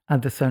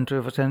at the center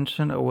of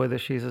attention, or whether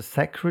she's a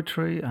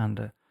secretary and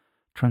a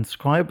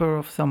transcriber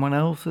of someone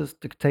else's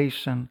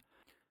dictation.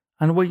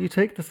 And where you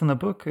take this in the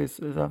book is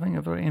I think,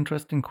 a very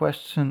interesting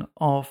question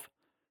of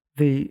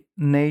the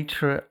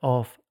nature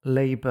of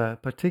labor,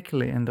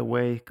 particularly in the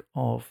wake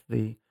of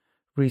the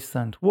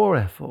recent war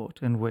effort,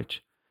 in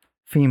which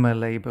female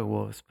labor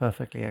was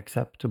perfectly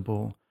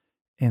acceptable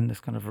in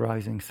this kind of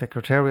rising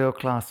secretarial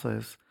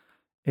classes.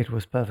 It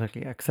was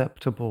perfectly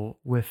acceptable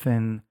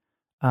within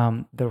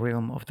the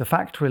realm of the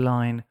factory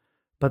line,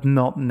 but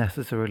not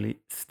necessarily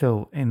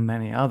still in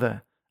many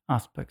other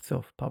aspects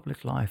of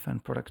public life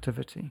and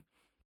productivity.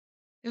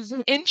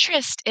 The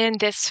interest in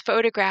this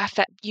photograph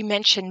that you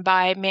mentioned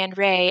by Man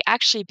Ray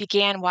actually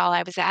began while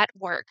I was at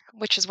work,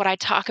 which is what I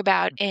talk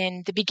about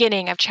in the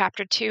beginning of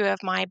chapter 2 of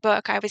my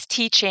book. I was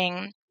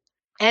teaching,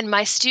 and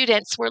my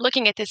students were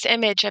looking at this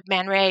image of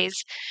Man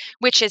Ray's,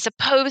 which is a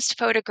posed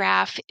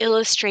photograph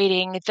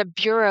illustrating the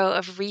Bureau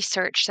of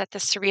Research that the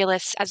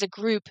Surrealists as a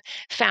group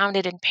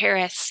founded in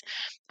Paris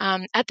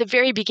at the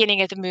very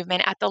beginning of the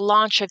movement, at the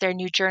launch of their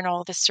new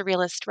journal, The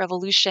Surrealist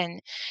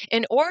Revolution,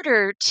 in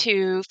order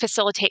to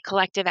facilitate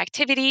collective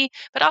activity,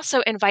 but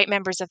also invite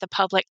members of the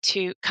public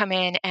to come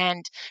in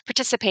and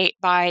participate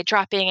by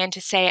dropping in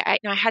to say, I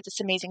had this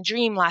amazing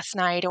dream last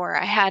night, or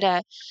I had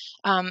an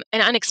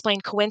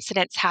unexplained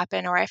coincidence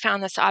happen, or I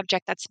found this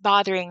object that's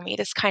bothering me,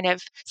 this kind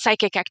of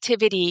psychic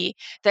activity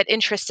that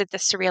interested the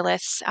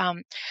Surrealists,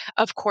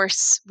 of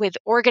course, with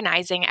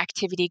organizing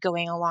activity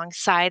going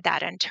alongside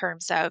that in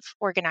terms of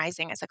organizing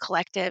as a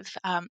collective.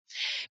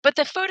 But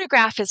the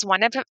photograph is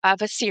one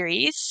of a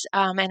series,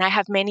 and I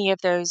have many of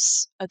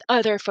those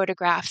other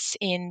photographs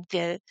in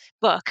the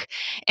book.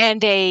 And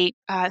they,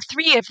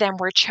 three of them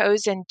were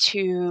chosen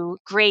to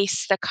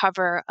grace the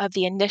cover of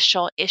the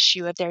initial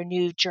issue of their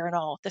new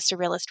journal, The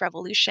Surrealist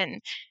Revolution.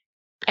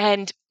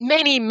 And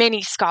many,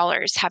 many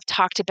scholars have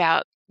talked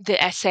about the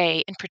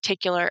essay in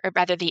particular, or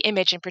rather the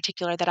image in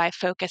particular that I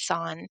focus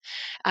on.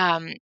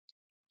 Um,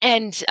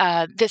 and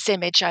this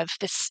image of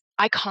this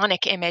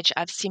iconic image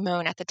of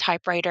Simone at the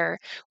typewriter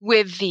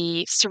with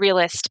the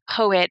surrealist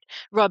poet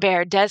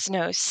Robert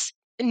Desnos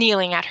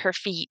kneeling at her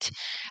feet,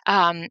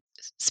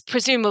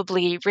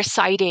 presumably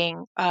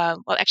reciting,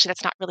 well, actually,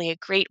 that's not really a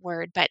great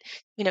word, but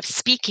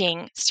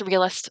speaking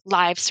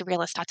live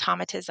surrealist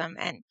automatism.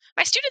 And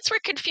my students were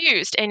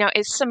confused.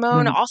 Is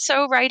Simone Mm.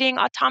 also writing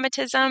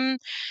automatism?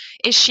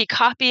 Is she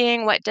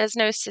copying what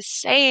Desnos is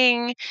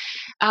saying?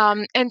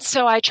 And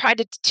so I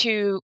tried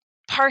to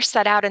parse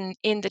that out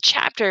in the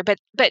chapter, but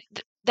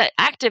the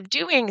act of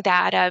doing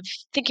that, of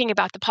thinking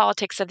about the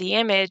politics of the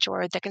image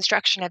or the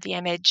construction of the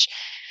image,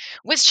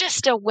 was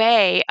just a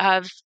way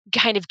of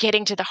kind of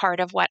getting to the heart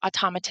of what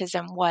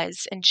automatism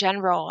was in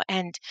general.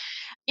 And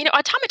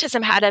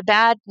automatism had a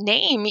bad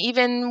name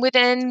even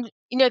within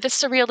the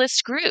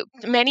surrealist group.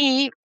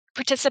 Many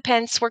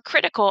participants were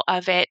critical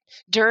of it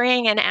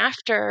during and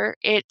after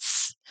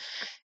its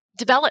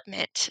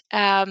development.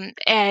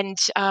 And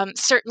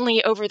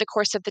certainly over the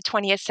course of the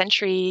 20th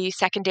century,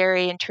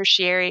 secondary and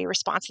tertiary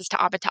responses to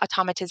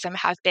automatism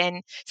have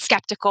been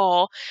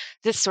skeptical.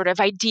 This sort of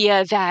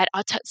idea that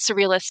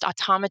surrealist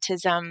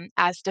automatism,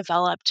 as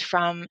developed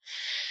from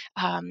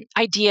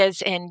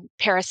ideas in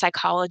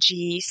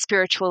parapsychology,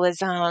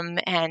 spiritualism,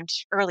 and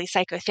early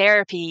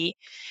psychotherapy,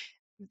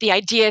 the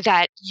idea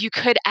that you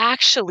could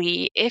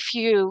actually, if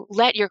you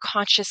let your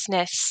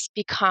consciousness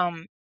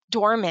become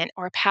dormant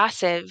or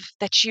passive,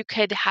 that you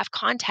could have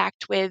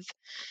contact with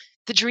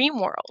the dream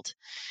world,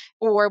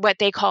 or what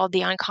they call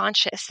the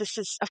unconscious. This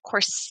is, of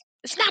course,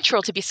 it's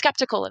natural to be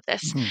skeptical of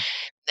this, Mm.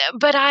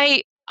 but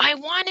I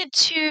wanted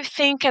to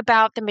think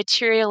about the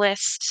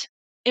materialist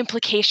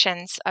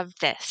implications of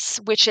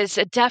this, which is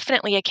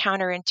definitely a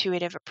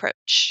counterintuitive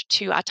approach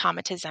to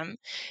automatism,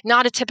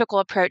 not a typical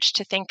approach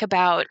to think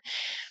about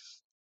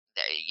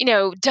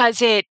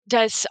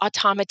does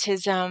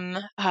automatism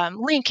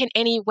link in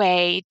any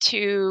way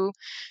to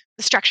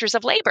the structures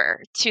of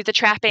labor, to the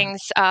trappings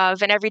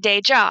of an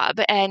everyday job?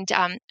 And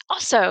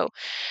also,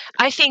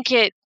 I think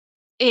it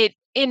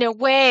in a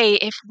way,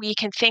 if we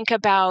can think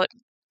about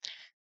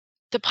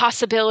the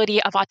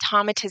possibility of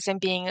automatism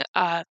being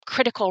a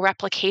critical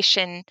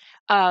replication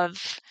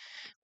of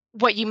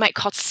what you might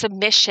call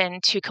submission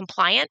to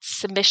compliance,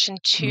 submission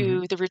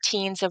Mm-hmm. to the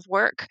routines of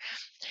work,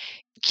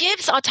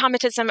 gives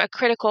automatism a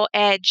critical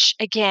edge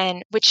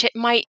again, which it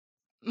might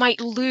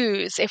might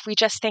lose if we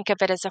just think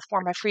of it as a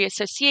form of free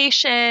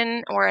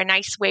association or a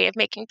nice way of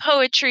making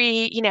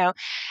poetry.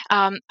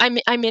 I'm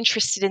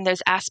interested in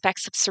those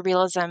aspects of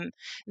surrealism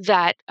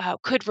that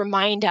could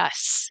remind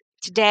us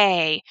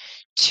today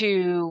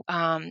to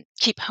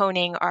keep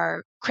honing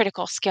our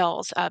critical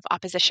skills of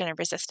opposition and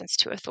resistance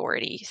to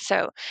authority.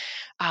 So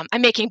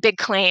I'm making big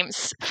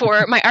claims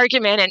for my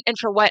argument and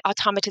for what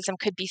automatism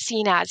could be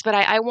seen as, but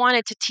I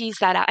wanted to tease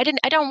that out.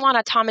 I don't want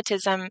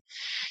automatism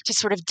to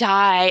sort of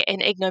die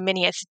an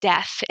ignominious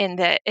death in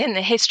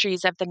the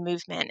histories of the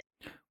movement.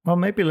 Well,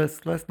 maybe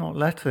let's not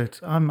let it.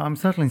 I'm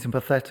certainly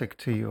sympathetic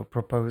to your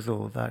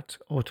proposal that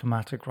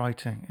automatic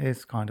writing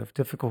is kind of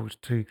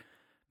difficult to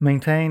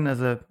maintain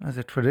as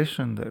a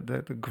tradition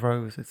that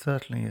grows. It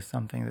certainly is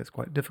something that's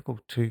quite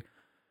difficult to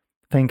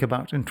think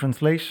about in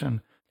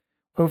translation.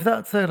 But with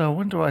that said, I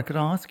wonder I could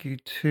ask you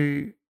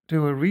to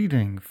do a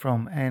reading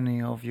from any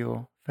of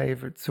your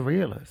favorite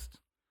surrealists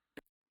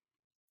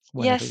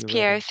whenever Yes, you're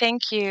Pierre, ready.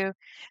 thank you.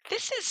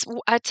 This is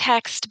a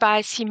text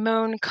by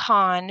Simone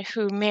Kahn,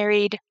 who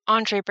married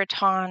André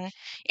Breton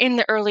in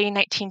the early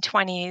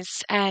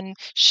 1920s, and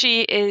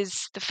she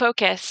is the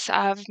focus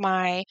of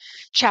my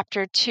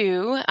chapter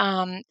 2.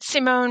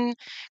 Simone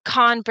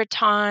Kahn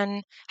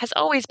Breton has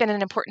always been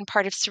an important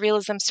part of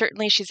surrealism.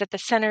 Certainly, she's at the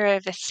center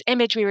of this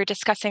image we were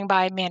discussing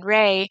by Man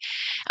Ray,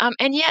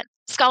 and yet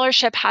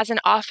scholarship hasn't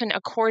often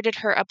accorded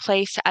her a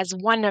place as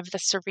one of the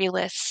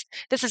surrealists.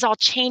 This is all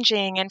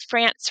changing in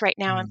France right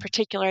now in Mm.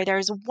 particular.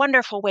 There's a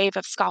wonderful wave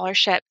of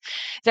scholarship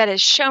that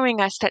is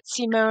showing us that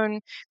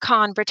Simone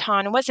Kahn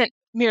Breton wasn't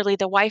merely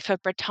the wife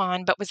of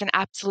Breton, but was an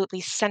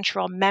absolutely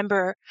central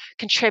member,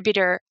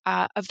 contributor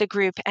of the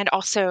group, and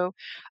also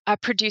a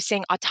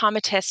producing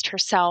automatist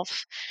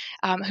herself,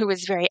 who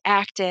was very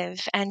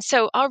active. And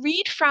so I'll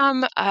read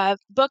from a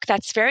book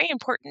that's very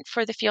important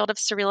for the field of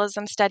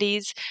surrealism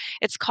studies.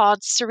 It's called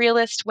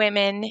Surrealist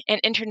Women, an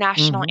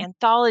International Hmm.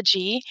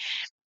 Anthology,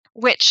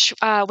 which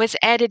was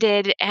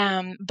edited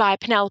by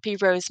Penelope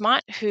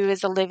Rosemont, who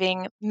is a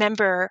living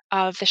member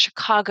of the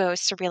Chicago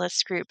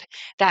Surrealist group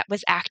that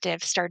was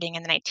active starting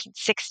in the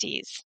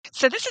 1960s.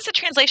 So this is a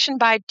translation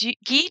by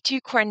Guy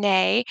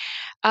Ducournay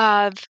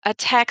of a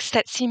text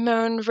that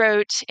Simone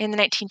wrote in the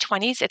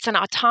 1920s. It's an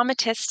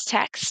automatist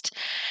text,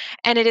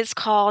 and it is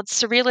called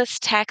Surrealist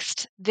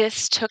Text,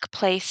 This Took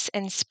Place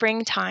in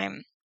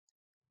Springtime.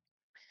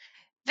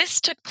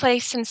 This took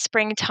place in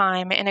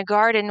springtime in a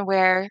garden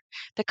where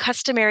the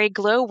customary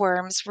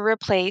glowworms were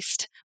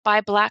replaced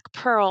by black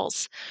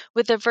pearls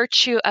with the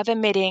virtue of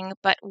emitting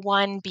but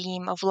one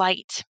beam of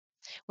light,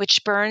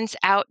 which burns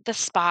out the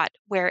spot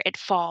where it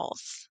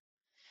falls.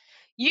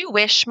 You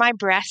wish my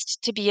breast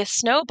to be a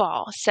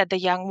snowball, said the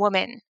young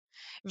woman.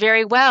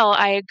 Very well,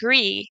 I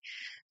agree,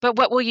 but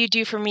what will you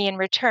do for me in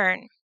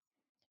return?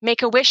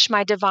 Make a wish,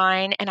 my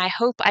divine, and I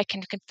hope I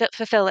can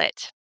fulfill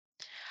it.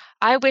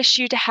 I wish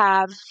you to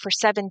have, for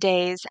 7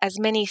 days, as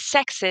many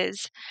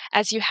sexes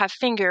as you have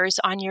fingers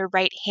on your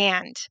right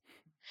hand.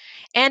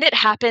 And it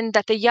happened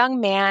that the young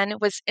man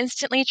was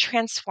instantly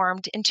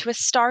transformed into a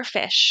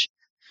starfish.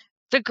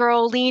 The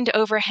girl leaned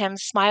over him,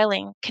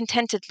 smiling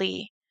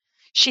contentedly.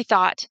 She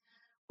thought,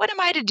 what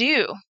am I to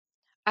do?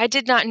 I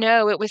did not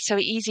know it was so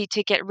easy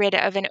to get rid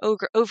of an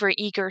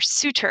over-eager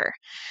suitor.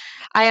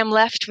 I am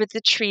left with the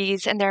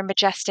trees and their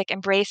majestic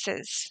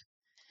embraces.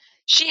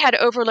 She had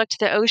overlooked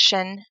the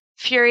ocean.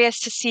 Furious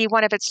to see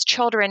one of its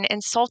children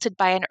insulted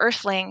by an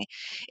earthling,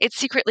 it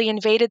secretly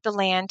invaded the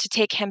land to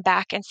take him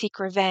back and seek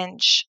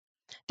revenge.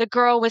 The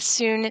girl was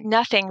soon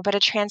nothing but a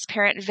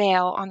transparent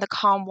veil on the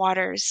calm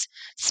waters,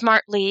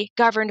 smartly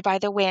governed by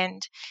the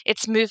wind,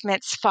 its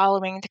movements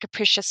following the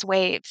capricious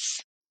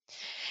waves.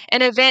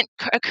 An event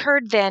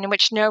occurred then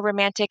which no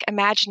romantic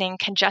imagining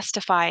can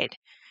justify.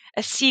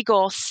 A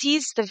seagull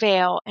seized the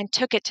veil and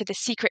took it to the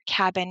secret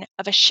cabin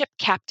of a ship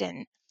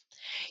captain.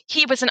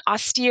 He was an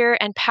austere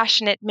and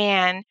passionate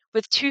man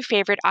with two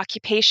favorite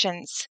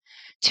occupations: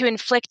 to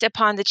inflict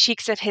upon the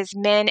cheeks of his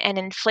men an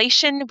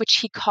inflation which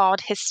he called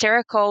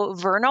hysterical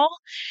vernal,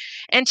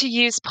 and to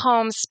use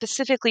poems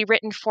specifically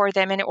written for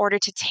them in order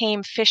to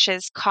tame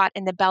fishes caught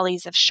in the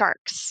bellies of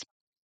sharks.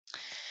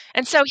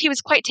 And so he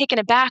was quite taken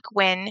aback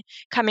when,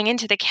 coming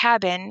into the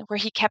cabin where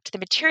he kept the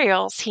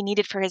materials he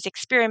needed for his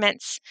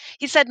experiments,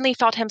 he suddenly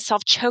felt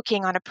himself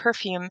choking on a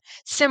perfume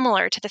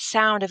similar to the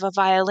sound of a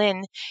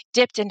violin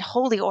dipped in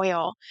holy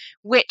oil,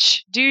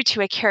 which, due to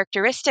a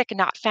characteristic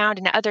not found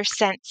in other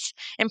scents,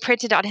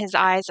 imprinted on his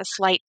eyes a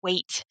slight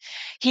weight.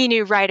 He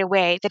knew right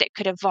away that it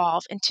could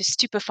evolve into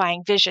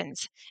stupefying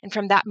visions, and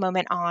from that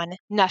moment on,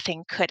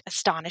 nothing could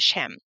astonish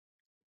him.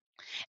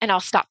 And I'll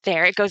stop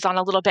there. It goes on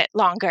a little bit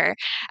longer.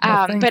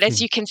 Well, But thank as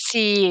you. you can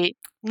see,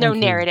 no Thank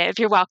you. narrative.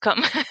 You're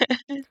welcome.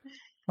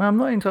 Well, I'm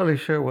not entirely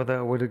sure whether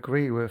I would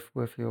agree with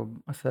your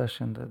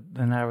assertion that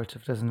the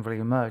narrative doesn't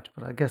really emerge,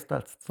 but I guess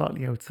that's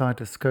slightly outside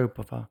the scope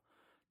of our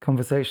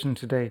conversation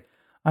today.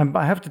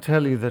 I have to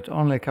tell you that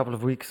only a couple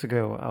of weeks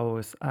ago, I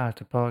was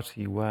at a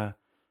party where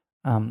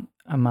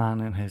a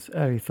man in his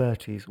early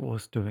 30s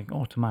was doing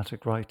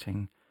automatic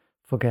writing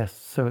for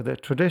guests. So the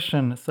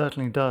tradition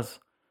certainly does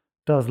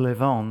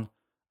live on.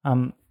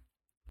 Um,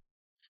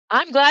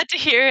 I'm glad to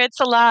hear it's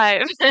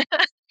alive.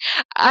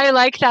 I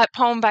like that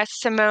poem by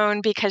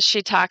Simone because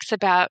she talks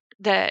about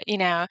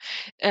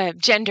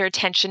gender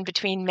tension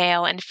between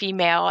male and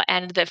female,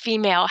 and the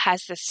female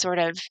has this sort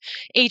of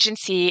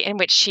agency in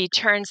which she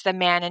turns the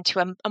man into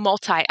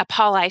a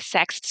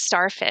polysexed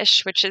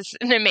starfish, which is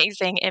an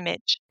amazing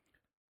image.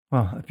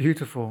 well, a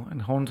beautiful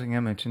and haunting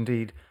image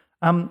indeed.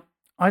 Um,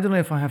 I don't know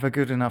if I have a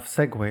good enough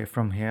segue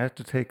from here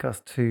to take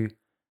us to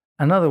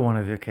another one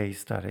of your case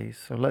studies,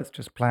 so let's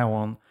just plow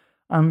on.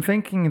 I'm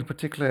thinking in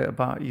particular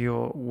about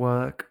your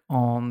work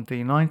on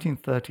the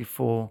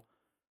 1934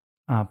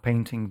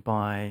 painting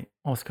by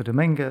Oscar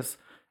Dominguez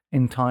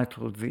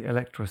entitled The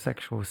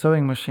Electrosexual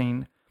Sewing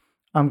Machine.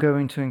 I'm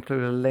going to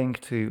include a link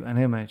to an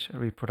image, a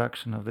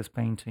reproduction of this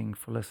painting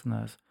for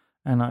listeners,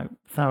 and I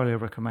thoroughly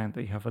recommend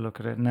that you have a look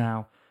at it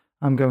now.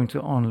 I'm going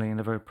to only, in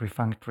a very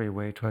perfunctory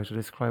way, try to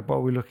describe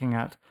what we're looking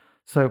at.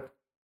 So,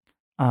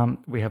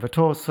 we have a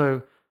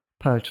torso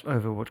perched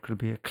over what could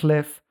be a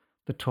cliff.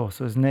 The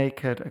torso is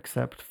naked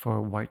except for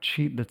a white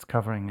sheet that's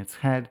covering its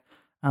head,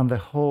 and the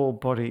whole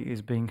body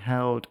is being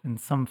held in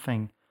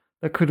something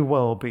that could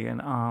well be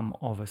an arm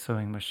of a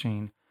sewing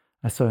machine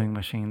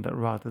that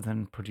rather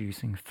than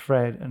producing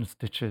thread and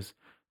stitches,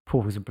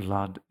 pours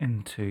blood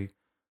into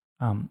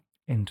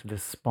the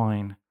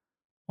spine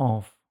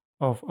of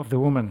of the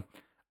woman.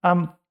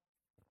 Um,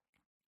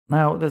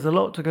 Now, there's a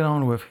lot to get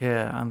on with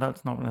here, and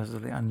that's not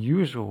necessarily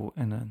unusual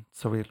in a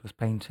surrealist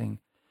painting.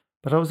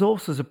 But I was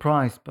also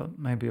surprised, but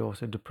maybe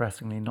also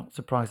depressingly not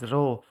surprised at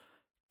all,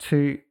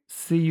 to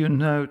see you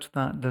note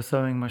that the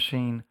sewing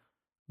machine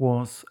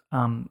was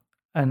an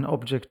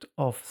object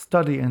of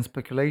study and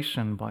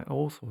speculation by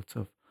all sorts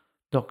of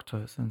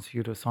doctors and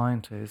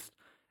pseudoscientists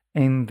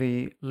in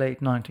the late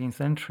 19th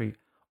century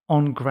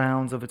on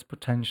grounds of its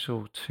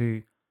potential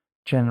to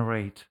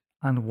generate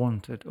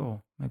unwanted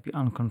or maybe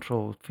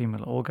uncontrolled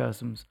female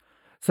orgasms.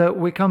 So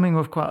we're coming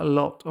with quite a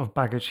lot of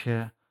baggage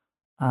here,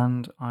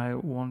 and I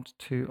want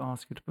to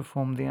ask you to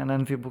perform the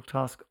unenviable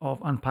task of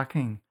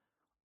unpacking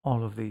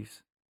all of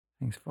these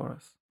things for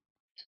us.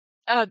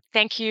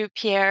 Thank you,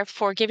 Pierre,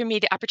 for giving me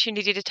the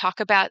opportunity to talk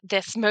about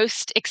this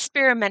most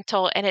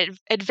experimental and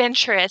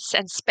adventurous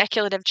and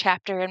speculative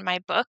chapter in my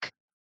book.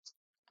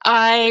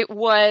 I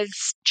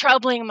was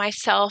troubling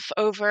myself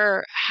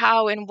over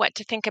how and what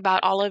to think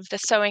about all of the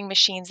sewing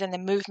machines and the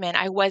movement.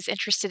 I was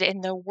interested in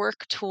the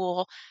work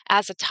tool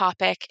as a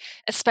topic,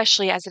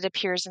 especially as it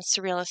appears in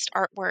surrealist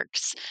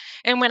artworks.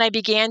 And when I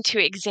began to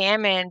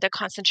examine the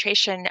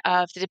concentration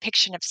of the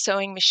depiction of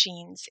sewing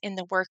machines in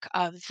the work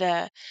of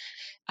the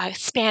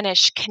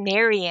Spanish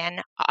Canarian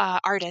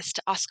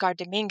artist Oscar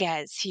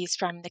Dominguez, he's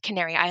from the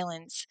Canary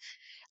Islands.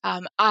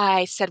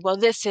 I said, well,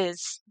 this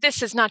is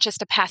not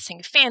just a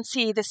passing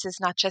fancy. This is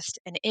not just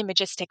an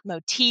imagistic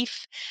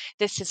motif.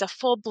 This is a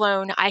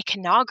full-blown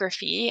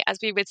iconography, as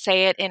we would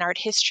say it in art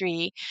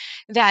history,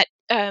 that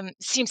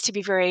seems to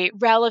be very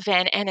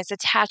relevant and is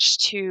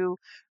attached to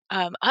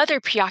other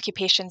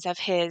preoccupations of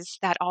his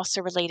that also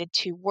related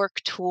to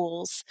work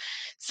tools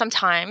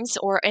sometimes,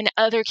 or in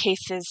other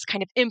cases,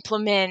 kind of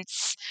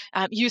implements,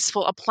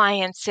 useful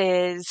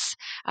appliances.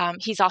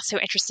 He's also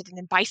interested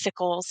in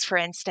bicycles, for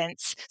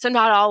instance. So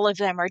not all of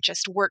them are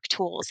just work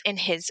tools in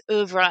his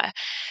oeuvre,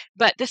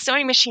 but the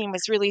sewing machine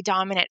was really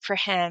dominant for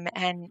him.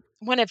 And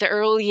one of the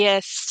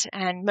earliest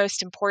and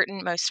most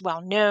important, most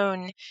well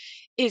known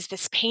is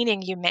this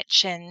painting you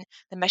mentioned,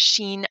 the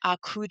machine à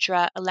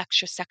coudre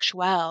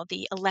électrosexuelle,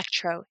 the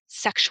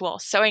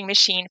electrosexual sewing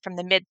machine from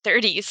the mid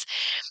 30s.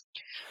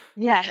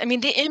 Yeah, I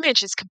mean, the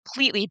image is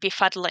completely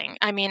befuddling.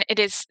 I mean,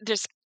 there's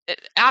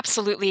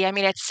absolutely, I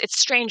mean, it's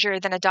stranger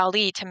than a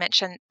Dali, to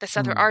mention this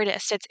other Hmm.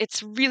 artist.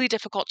 It's really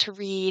difficult to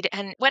read.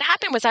 And what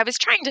happened was I was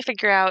trying to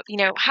figure out,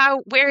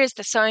 where is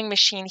the sewing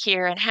machine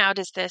here and how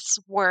does this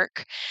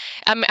work?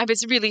 I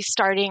was really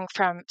starting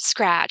from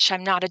scratch.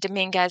 I'm not a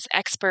Dominguez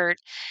expert.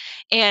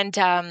 And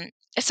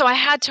so I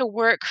had to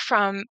work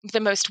from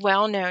the most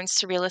well-known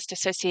surrealist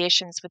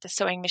associations with the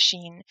sewing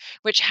machine,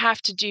 which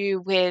have to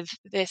do with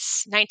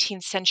this late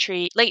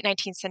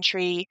 19th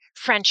century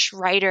French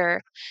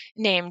writer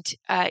named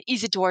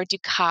Isidore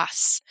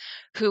Ducasse,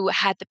 who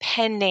had the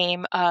pen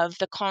name of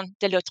the Comte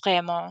de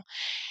Lautréamont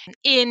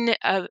in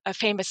a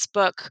famous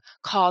book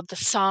called The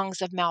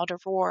Songs of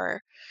Maldoror.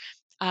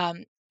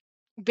 Um,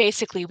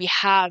 Basically, we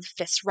have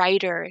this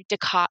writer,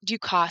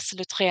 Ducasse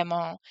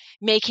Lautréamont,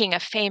 making a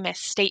famous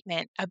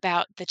statement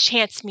about the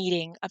chance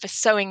meeting of a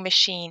sewing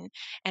machine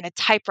and a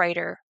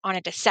typewriter on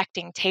a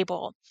dissecting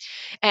table.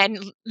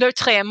 And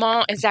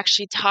Lautréamont is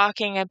actually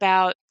talking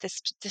about this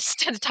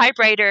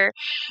typewriter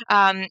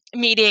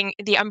meeting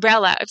the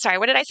umbrella. I'm sorry,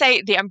 what did I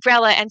say? The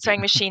umbrella and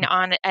sewing machine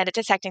on at a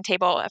dissecting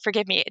table.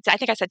 Forgive me. I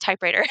think I said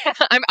typewriter.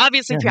 I'm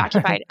obviously Yeah.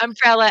 preoccupied.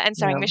 Umbrella and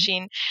sewing Yeah.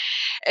 machine.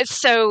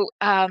 So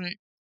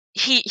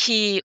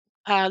he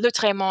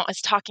Lautréamont is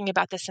talking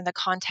about this in the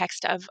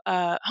context of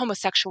a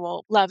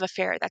homosexual love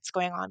affair that's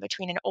going on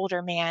between an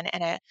older man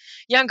and a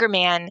younger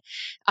man,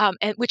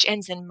 and which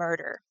ends in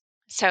murder.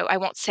 So I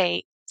won't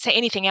say say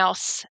anything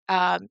else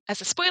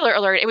as a spoiler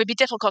alert. It would be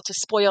difficult to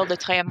spoil Le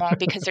Tréamont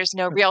because there's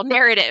no real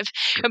narrative.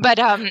 But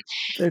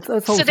It's so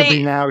also they,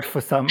 been out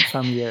for some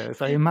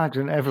years. I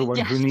imagine everyone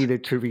who yes,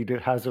 needed to read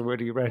it has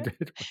already read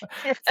it.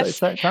 So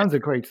yes, it sounds a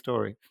great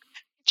story.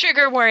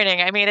 trigger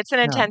warning. I mean, it's an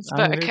Yeah, intense I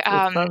mean, book.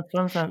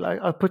 sounds like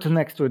I'll put it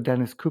next to a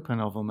Dennis Cooper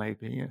novel,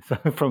 maybe. So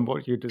from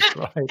what you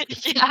described,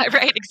 Yeah,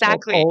 right,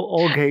 exactly.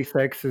 all gay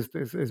sex is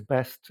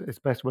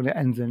best when it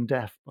ends in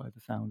death. By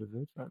the sound of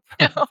it,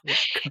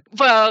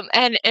 Well,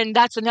 and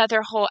that's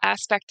another whole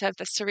aspect of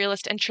the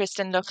surrealist interest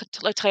in Le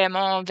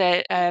Tréamont.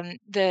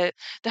 That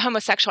the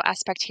homosexual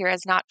aspect here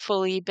has not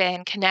fully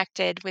been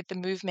connected with the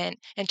movement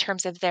in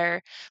terms of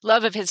their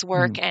love of his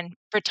work mm, and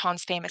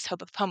Breton's famous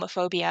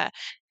homophobia.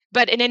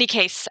 But in any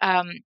case,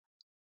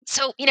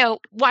 so,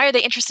 why are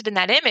they interested in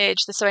that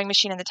image, the sewing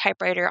machine and the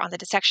typewriter on the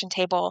dissection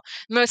table?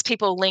 Most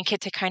people link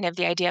it to kind of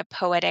the idea of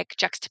poetic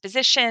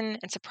juxtaposition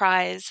and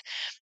surprise.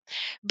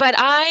 But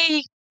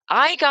I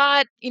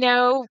got,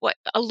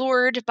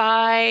 allured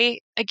by,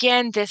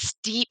 again, this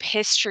deep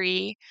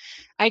history.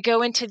 I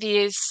go into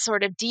these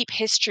sort of deep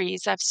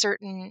histories of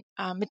certain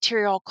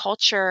material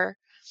culture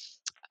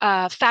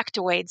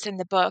factoids in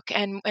the book,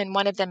 and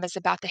one of them is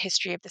about the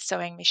history of the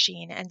sewing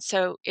machine. And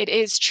so it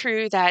is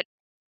true that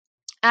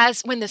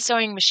as when the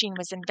sewing machine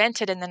was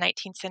invented in the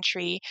 19th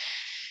century,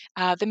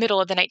 the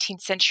middle of the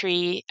 19th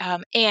century,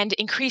 and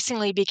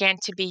increasingly began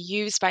to be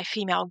used by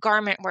female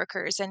garment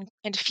workers. And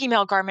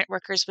female garment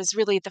workers was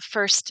really the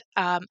first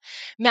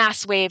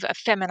mass wave of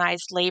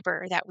feminized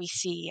labor that we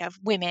see, of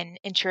women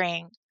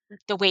entering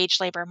the wage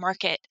labor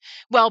market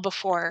well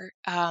before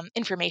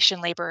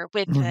information labor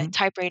with the hmm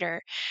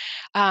typewriter.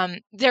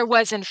 There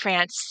was in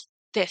France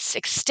this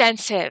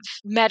extensive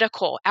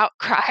medical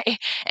outcry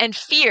and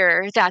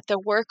fear that the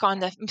work on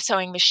the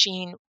sewing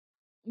machine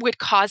would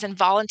cause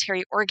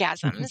involuntary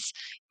orgasms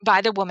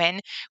by the woman,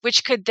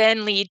 which could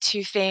then lead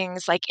to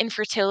things like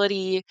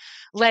infertility,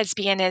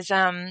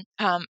 lesbianism,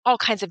 all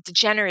kinds of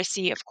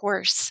degeneracy, of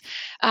course.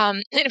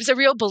 And it was a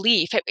real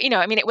belief. I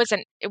mean, it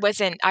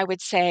wasn't. I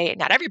would say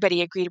not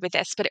everybody agreed with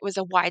this, but it was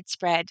a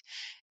widespread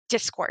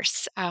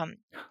discourse.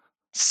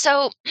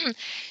 So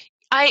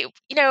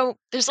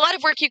there's a lot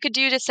of work you could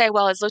do to say,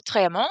 well, is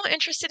Lautréamont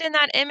interested in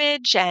that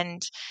image?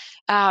 And,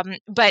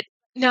 but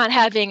not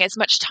having as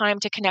much time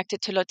to connect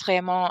it to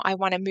Lautréamont, I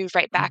want to move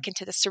right back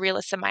into the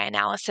surrealist in my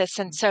analysis.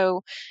 And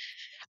so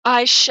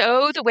I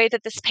show the way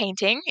that this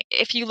painting,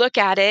 if you look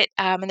at it,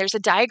 and there's a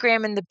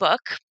diagram in the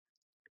book,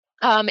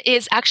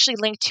 is actually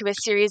linked to a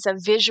series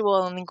of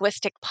visual and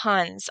linguistic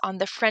puns on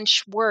the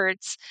French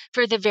words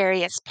for the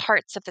various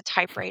parts of the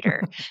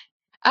typewriter.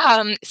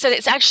 So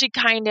it's actually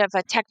kind of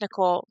a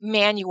technical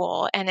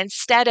manual. And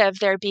instead of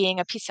there being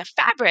a piece of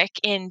fabric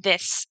in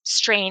this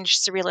strange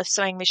surrealist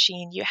sewing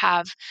machine, you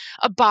have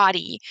a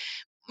body,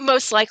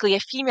 most likely a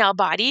female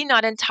body,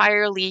 not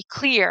entirely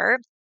clear,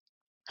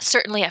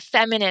 certainly a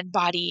feminine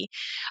body,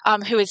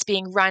 who is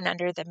being run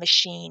under the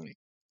machine.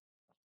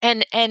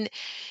 And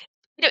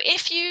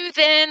if you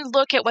then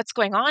look at what's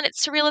going on at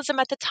surrealism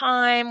at the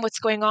time, what's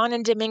going on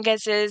in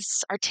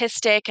Dominguez's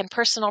artistic and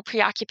personal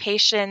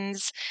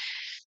preoccupations,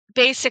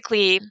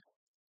 basically.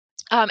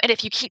 And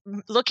if you keep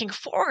looking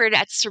forward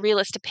at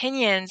surrealist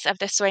opinions of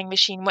the sewing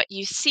machine, what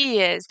you see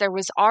is there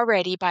was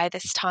already by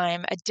this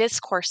time a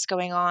discourse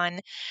going on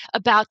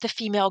about the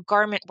female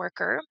garment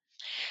worker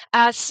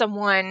as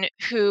someone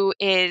who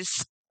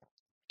is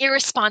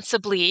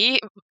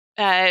irresponsibly,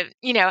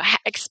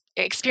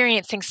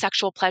 experiencing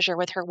sexual pleasure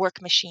with her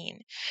work machine.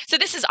 So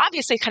this is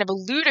obviously kind of a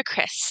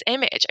ludicrous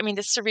image. I mean,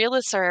 the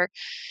surrealists are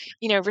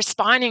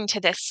responding to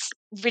this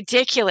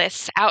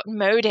ridiculous,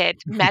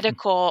 outmoded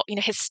medical,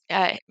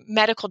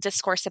 medical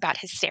discourse about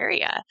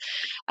hysteria,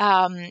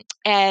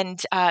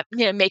 and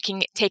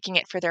taking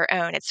it for their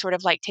own. It's sort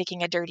of like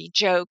taking a dirty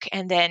joke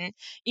and then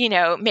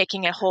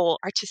making a whole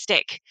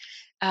artistic.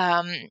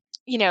 Um,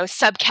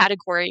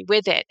 subcategory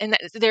with it. And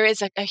there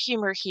is a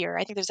humor here.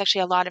 I think there's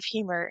actually a lot of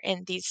humor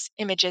in these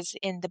images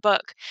in the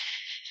book.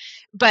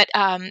 But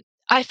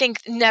I think,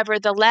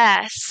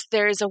 nevertheless,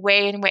 there is a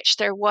way in which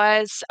there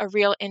was a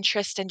real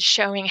interest in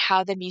showing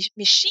how the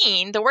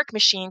machine, the work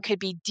machine, could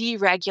be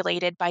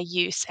deregulated by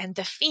use, and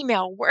the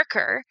female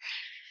worker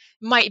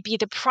might be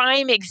the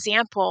prime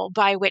example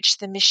by which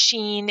the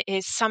machine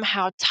is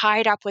somehow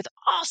tied up with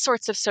all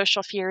sorts of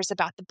social fears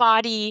about the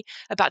body,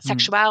 about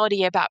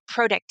sexuality, about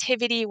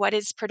productivity. What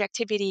is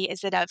productivity?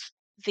 Is it of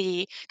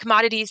the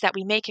commodities that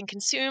we make and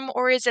consume,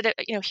 or is it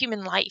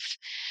human life?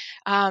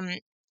 Um,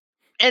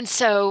 and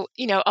so,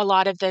 a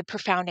lot of the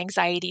profound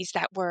anxieties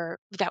that were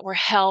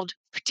held,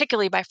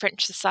 particularly by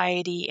French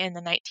society in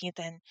the 19th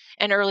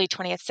and early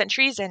 20th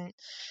centuries, and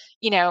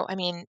I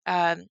mean,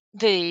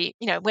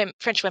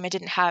 French women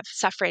didn't have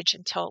suffrage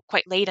until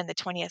quite late in the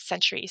 20th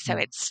century, so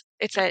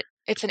it's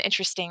an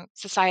interesting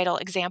societal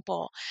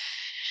example.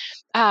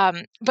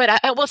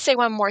 But I will say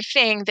one more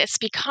thing. This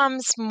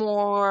becomes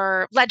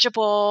more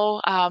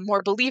legible,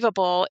 more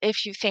believable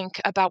if you think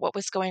about what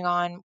was going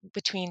on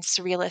between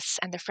Surrealists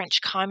and the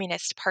French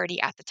Communist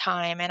Party at the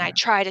time. And I Yeah.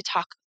 try to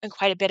talk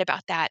quite a bit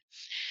about that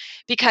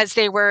because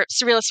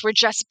Surrealists were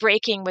just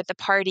breaking with the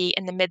party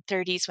in the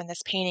mid-30s when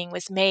this painting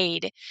was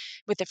made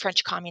with the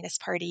French Communist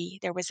Party.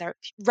 There was a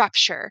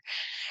rupture,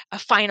 a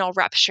final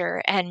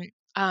rupture. And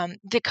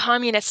the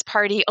Communist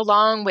Party,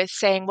 along with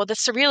saying, well, the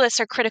Surrealists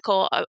are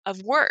critical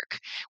of work,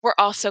 were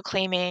also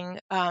claiming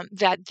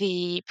that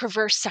the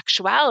perverse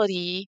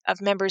sexuality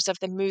of members of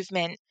the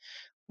movement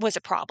was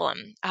a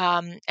problem.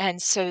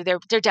 And so there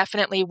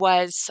definitely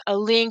was a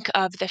link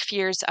of the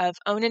fears of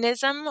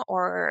onanism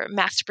or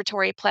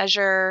masturbatory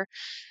pleasure,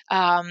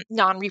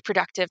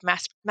 non-reproductive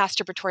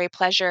masturbatory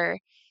pleasure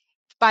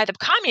by the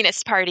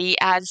Communist Party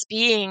as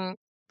being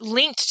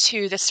linked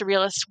to the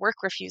Surrealist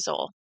work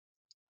refusal,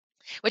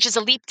 which is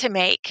a leap to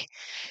make,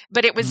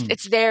 but Mm.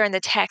 it's there in the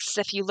text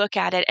if you look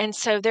at it. And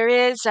so there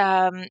is,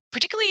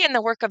 particularly in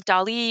the work of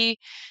Dali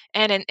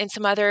and in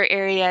some other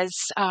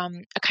areas,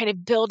 a kind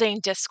of building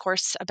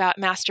discourse about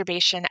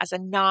masturbation as a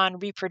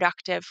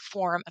non-reproductive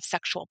form of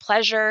sexual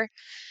pleasure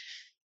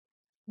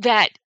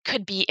that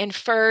could be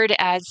inferred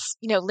as,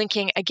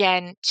 linking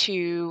again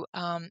to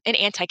an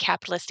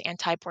anti-capitalist,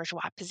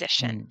 anti-bourgeois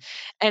position. Mm.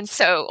 And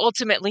so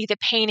ultimately the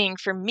painting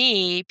for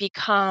me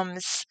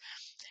becomes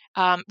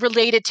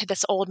related to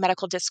this old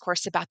medical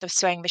discourse about the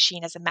sewing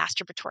machine as a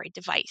masturbatory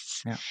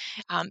device. Yeah.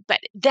 But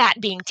that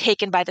being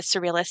taken by the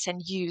surrealists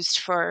and used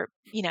for,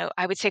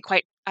 I would say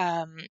quite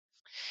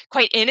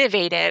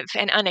innovative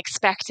and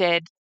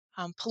unexpected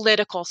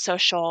political,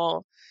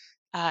 social,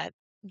 uh,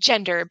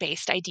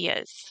 gender-based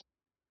ideas.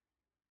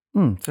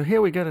 So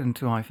here we get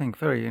into, I think,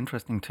 very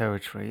interesting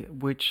territory,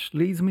 which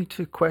leads me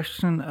to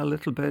question a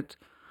little bit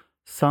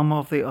some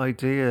of the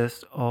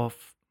ideas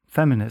of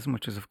feminism,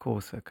 which is, of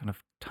course, a kind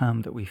of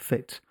term that we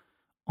fit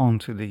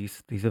onto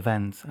these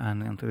events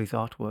and onto these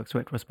artworks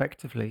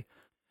retrospectively.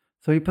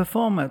 So you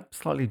perform a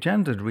slightly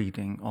gendered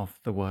reading of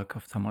the work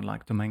of someone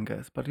like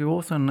Dominguez, but you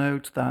also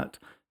note that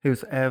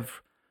his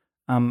oeuvre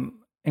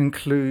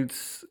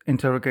includes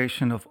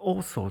interrogation of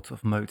all sorts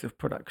of modes of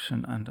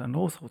production and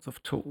all sorts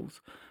of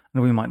tools.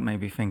 And we might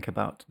maybe think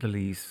about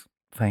Dali's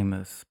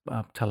famous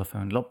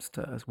telephone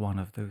lobster as one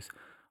of those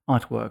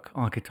artwork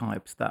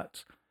archetypes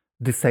that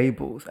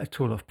disables a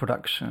tool of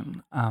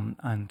production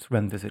and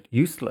renders it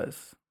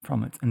useless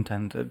from its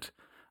intended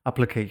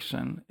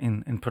application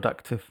in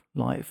productive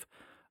life.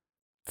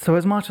 So,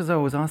 as much as I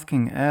was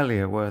asking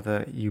earlier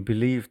whether you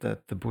believe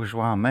that the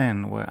bourgeois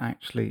men were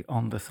actually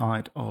on the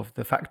side of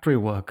the factory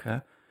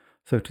worker,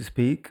 so to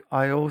speak,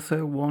 I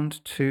also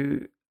want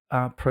to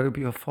probe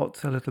your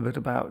thoughts a little bit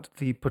about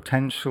the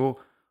potential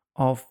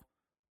of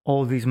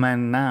all these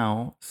men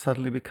now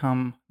suddenly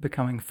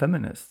becoming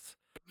feminists.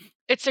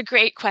 It's a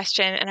great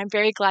question, and I'm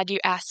very glad you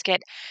asked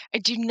it. I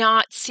do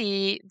not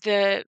see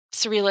the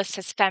surrealists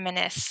as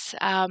feminists,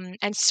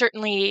 and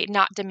certainly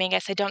not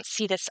Dominguez. I don't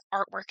see this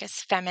artwork as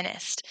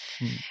feminist.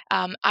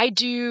 Mm. I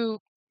do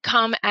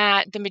come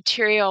at the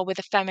material with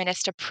a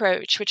feminist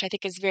approach, which I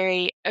think is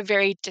a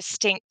very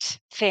distinct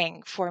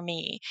thing for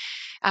me,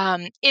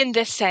 in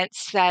the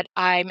sense that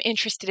I'm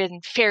interested in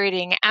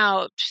ferreting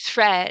out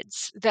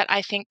threads that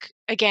I think,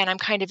 again, I'm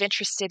kind of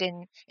interested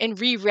in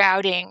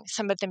rerouting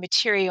some of the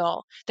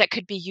material that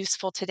could be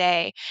useful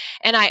today,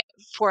 and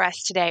for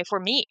us today, for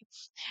me,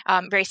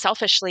 very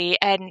selfishly,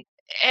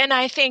 and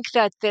I think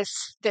that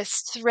this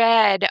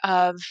thread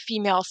of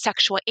female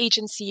sexual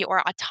agency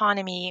or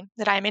autonomy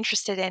that I'm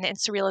interested in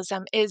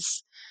surrealism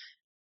is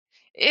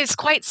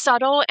quite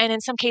subtle and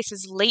in some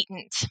cases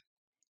latent.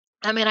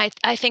 I mean,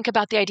 I think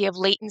about the idea of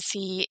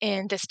latency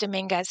in this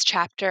Dominguez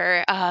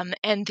chapter,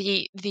 and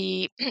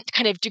the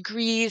kind of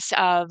degrees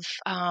of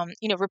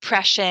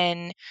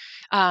repression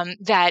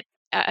that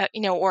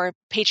or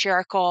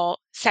patriarchal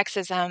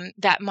sexism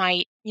that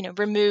might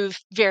remove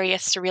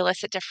various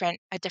surrealists at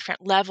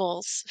different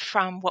levels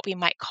from what we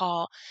might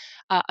call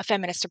a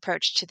feminist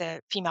approach to the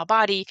female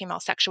body, female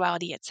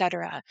sexuality,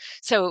 etc.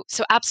 So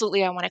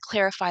absolutely, I want to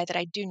clarify that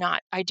I do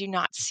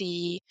not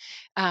see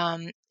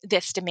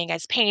this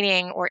Dominguez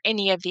painting or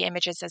any of the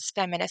images as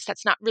feminist.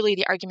 That's not really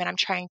the argument I'm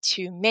trying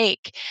to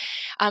make.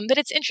 But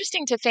it's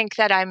interesting to think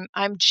that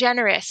I'm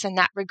generous in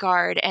that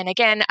regard. And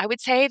again, I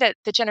would say that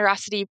the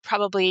generosity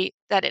probably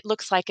that it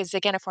looks like is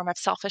again a form of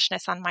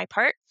selfishness on my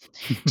part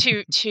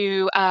to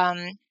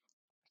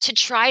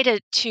try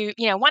to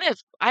one of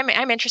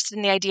I'm interested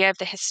in the idea of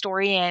the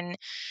historian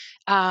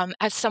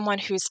as someone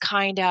who's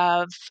kind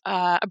of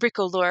a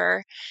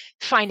bricoleur,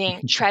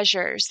 finding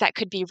treasures that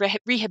could be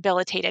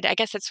rehabilitated. I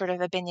guess it's sort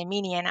of a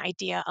Benjaminian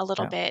idea a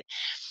little Yeah.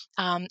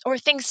 bit, or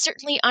things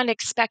certainly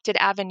unexpected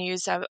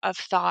avenues of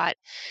thought.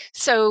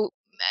 So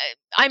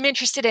I'm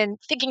interested in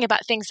thinking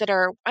about things that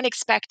are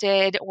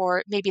unexpected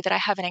or maybe that I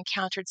haven't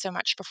encountered so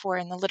much before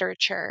in the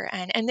literature.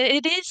 And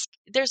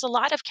there's a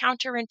lot of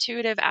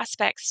counterintuitive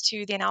aspects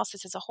to the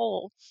analysis as a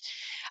whole.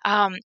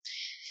 Um,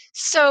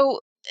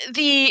 so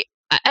the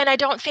and I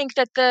don't think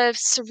that the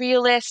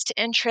surrealist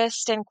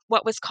interest in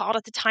what was called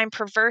at the time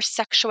perverse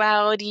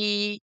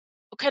sexuality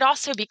could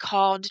also be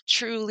called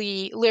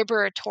truly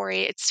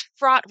liberatory. It's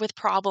fraught with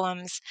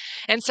problems.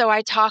 And so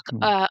I talk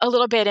Mm. a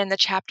little bit in the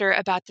chapter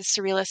about the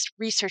surrealist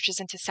researches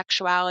into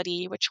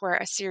sexuality, which were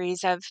a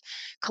series of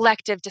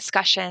collective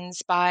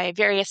discussions by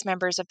various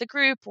members of the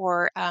group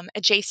or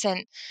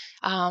adjacent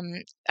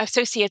um,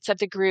 associates of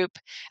the group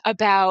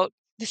about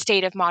the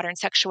state of modern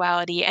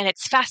sexuality, and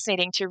it's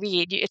fascinating to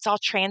read. It's all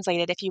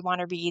translated if you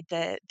want to read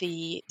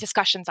the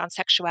discussions on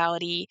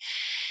sexuality,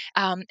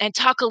 and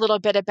talk a little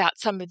bit about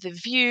some of the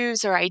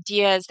views or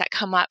ideas that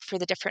come up for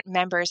the different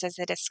members as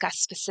they discuss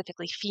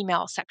specifically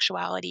female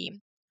sexuality.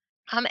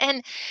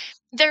 And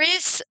there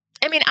is,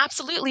 I mean,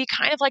 absolutely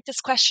kind of like this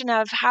question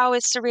of how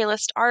is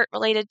surrealist art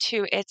related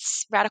to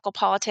its radical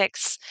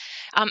politics?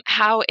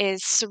 How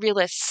is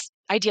surrealist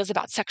ideas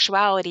about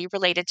sexuality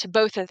related to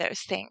both of those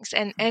things?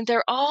 And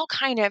they're all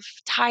kind of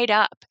tied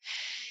up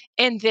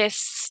in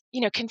this,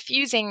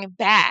 confusing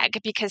bag,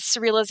 because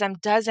surrealism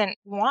doesn't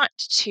want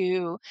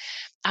to,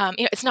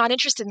 it's not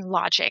interested in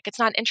logic. It's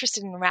not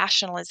interested in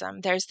rationalism.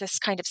 There's this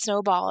kind of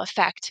snowball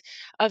effect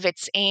of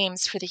its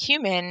aims for the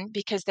human,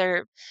 because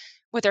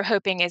what they're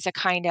hoping is a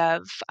kind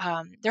of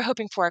they're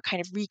hoping for a kind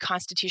of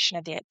reconstitution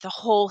of the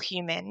whole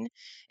human,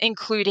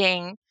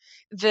 including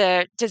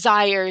the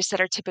desires that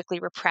are typically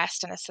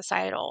repressed in a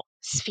societal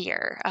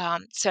sphere.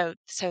 So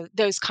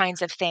those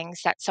kinds of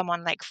things that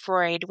someone like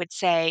Freud would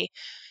say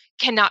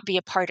cannot be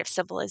a part of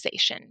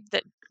civilization,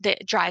 the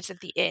drives of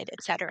the id,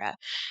 etc.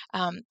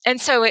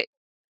 And so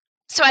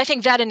I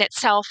think that in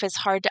itself is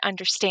hard to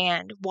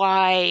understand,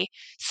 why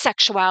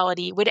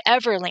sexuality would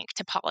ever link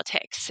to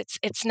politics.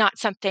 It's not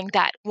something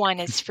that one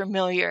is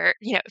familiar,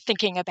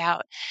 thinking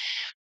about.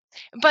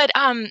 But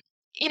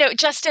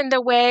just in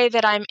the way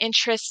that I'm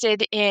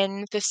interested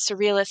in the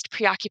surrealist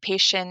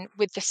preoccupation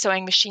with the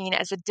sewing machine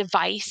as a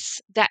device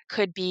that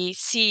could be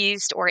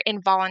seized or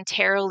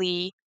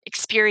involuntarily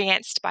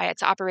experienced by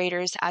its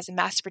operators as a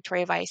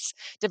masturbatory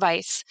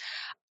device,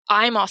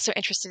 I'm also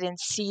interested in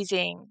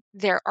seizing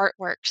their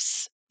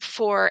artworks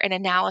for an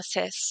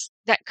analysis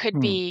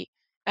Mm.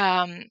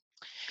 um,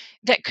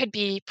 that could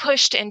be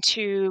pushed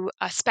into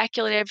a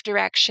speculative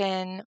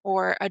direction,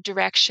 or a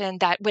direction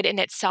that would in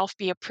itself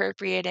be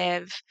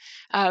appropriative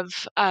of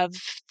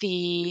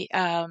the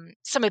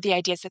some of the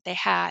ideas that they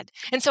had.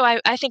 And so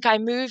I think I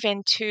move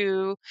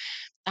into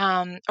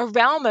a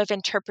realm of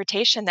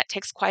interpretation that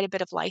takes quite a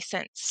bit of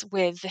license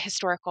with the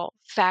historical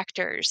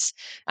factors,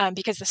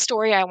 because the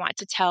story I want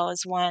to tell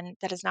is one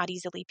that is not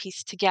easily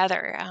pieced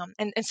together.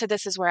 And so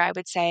this is where I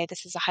would say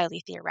this is a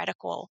highly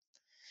theoretical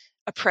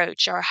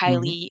approach, or a Mhm.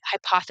 highly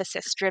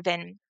hypothesis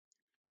driven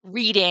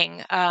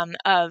reading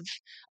of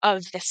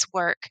this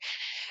work.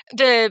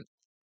 The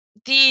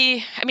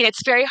I mean,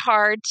 it's very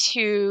hard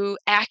to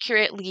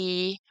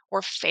accurately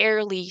or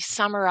fairly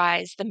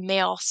summarize the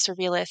male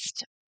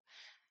surrealist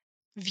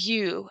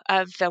view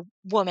of the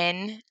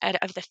woman,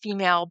 of the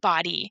female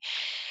body.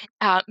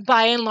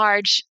 By and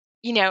large,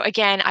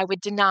 again, I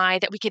would deny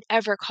that we could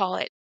ever call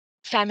it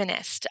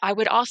feminist. I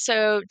would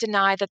also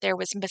deny that there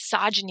was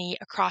misogyny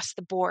across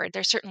the board.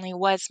 There certainly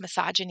was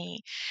misogyny.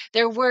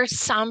 There were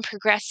some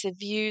progressive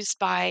views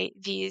by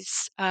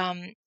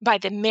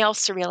the male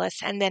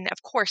surrealists, and then,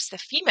 of course, the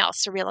female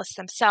surrealists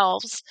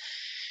themselves.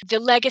 The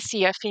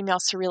legacy of female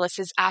surrealists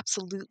is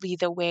absolutely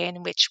the way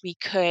in which we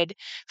could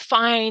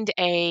find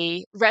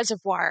a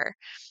reservoir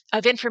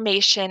of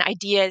information,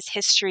 ideas,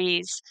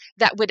 histories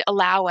that would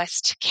allow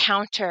us to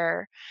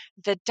counter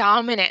the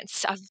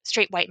dominance of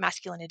straight white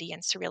masculinity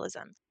and surrealism.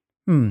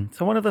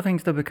 So one of the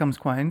things that becomes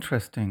quite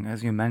interesting,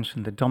 as you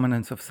mentioned, the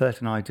dominance of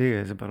certain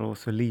ideas, but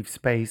also leave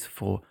space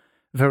for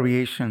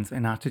variations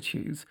in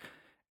attitudes,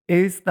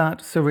 is that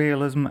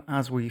surrealism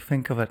as we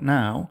think of it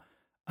now,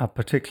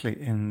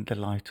 particularly in the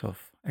light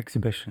of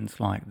exhibitions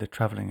like the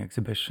traveling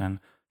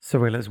exhibition,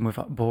 Surrealism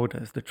Without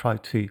Borders, that try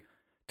to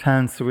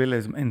turn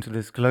surrealism into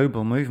this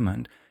global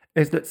movement,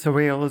 is that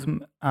surrealism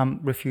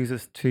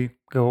refuses to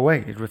go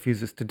away, it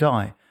refuses to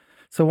die.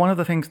 So one of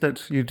the things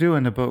that you do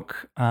in the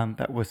book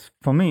that was,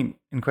 for me,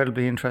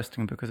 incredibly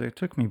interesting because it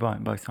took me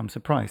by some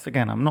surprise.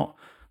 Again, I'm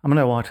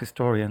no art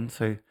historian,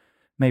 so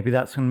maybe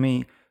that's on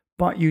me.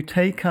 But you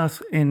take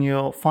us in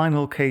your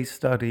final case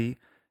study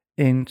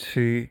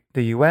into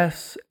the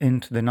US,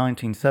 into the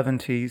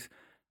 1970s,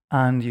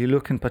 and you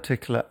look in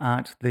particular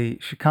at the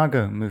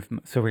Chicago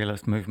movement,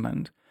 surrealist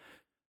movement.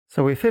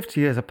 So we're 50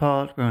 years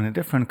apart, we're on a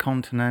different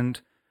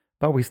continent,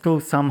 but we're still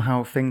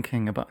somehow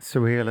thinking about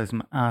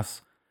surrealism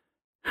as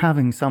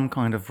having some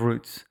kind of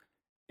roots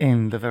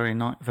in the very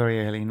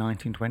early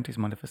 1920s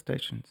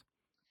manifestations.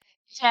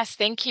 Yes,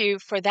 thank you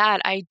for that.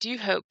 I do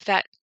hope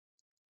that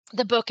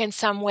the book in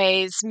some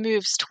ways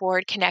moves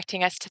toward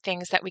connecting us to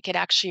things that we could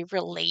actually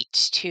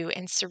relate to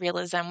in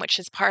surrealism, which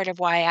is part of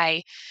why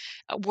I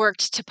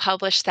worked to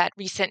publish that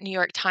recent New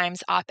York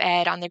Times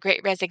op-ed on the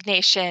Great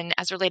Resignation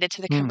as related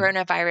to the Hmm.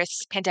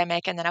 coronavirus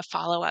pandemic, and then a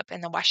follow-up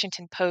in the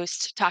Washington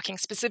Post talking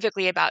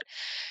specifically about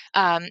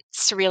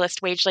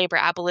surrealist wage labor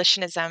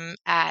abolitionism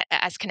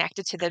as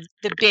connected to the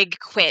big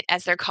quit,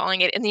 as they're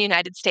calling it in the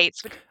United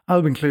States.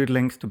 I'll include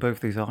links to both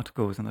these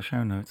articles in the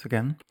show notes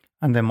again,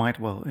 and they might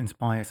well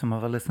inspire some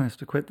of our listeners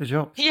to quit their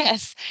jobs.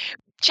 Yes.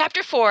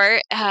 Chapter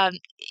 4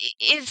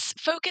 is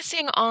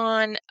focusing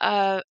on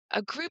a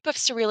group of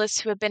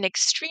surrealists who have been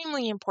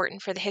extremely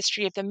important for the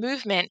history of the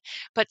movement,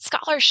 but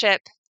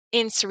scholarship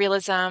in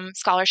surrealism,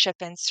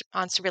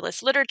 on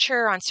surrealist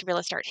literature, on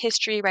surrealist art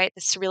history, right?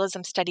 The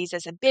surrealism studies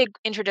is a big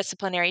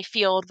interdisciplinary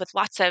field with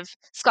lots of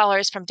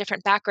scholars from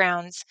different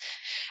backgrounds.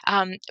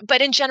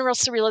 But in general,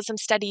 surrealism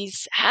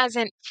studies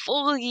hasn't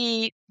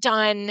fully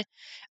done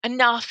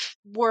enough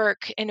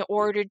work in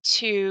order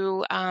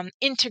to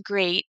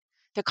integrate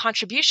the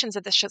contributions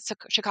of the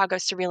Chicago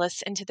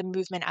Surrealists into the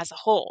movement as a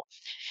whole.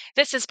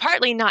 This is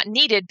partly not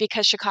needed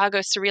because Chicago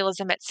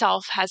Surrealism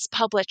itself has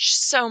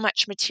published so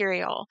much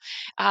material.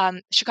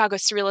 Chicago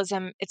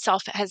Surrealism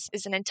itself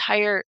is an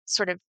entire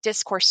sort of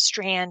discourse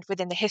strand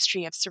within the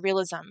history of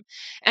Surrealism.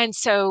 And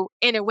so,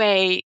 in a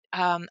way,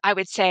 I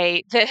would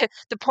say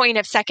the point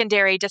of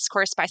secondary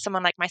discourse by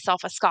someone like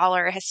myself, a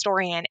scholar, a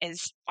historian,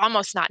 is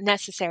almost not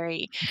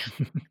necessary.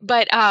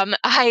 But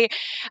I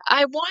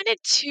wanted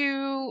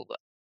to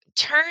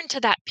turn to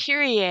that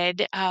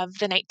period of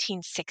the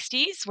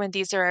 1960s when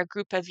these are a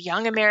group of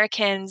young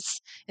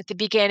Americans at the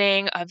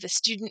beginning of the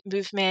student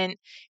movement,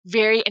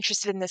 very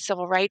interested in the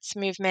civil rights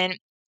movement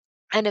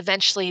and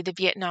eventually the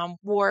Vietnam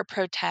War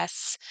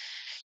protests,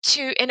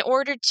 in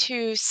order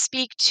to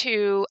speak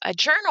to a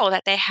journal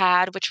that they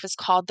had, which was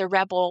called The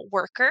Rebel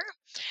Worker,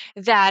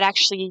 that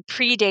actually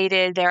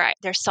predated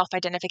their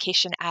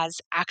self-identification as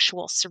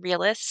actual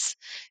surrealists,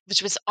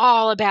 which was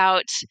all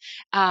about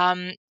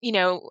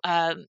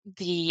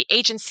the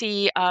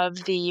agency of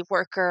the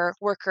worker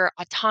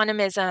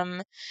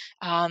autonomism,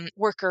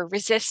 worker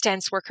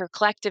resistance, worker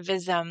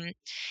collectivism,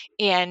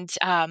 and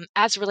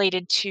as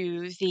related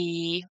to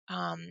the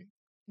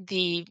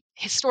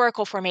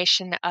historical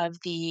formation of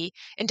the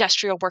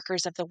industrial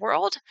workers of the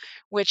world,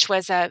 which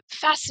was a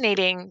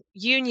fascinating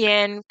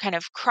union, kind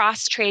of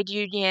cross-trade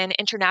union,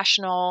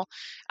 international,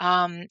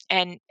 and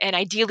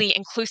ideally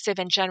inclusive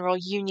and general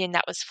union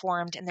that was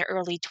formed in the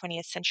early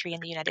 20th century in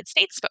the United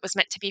States, but was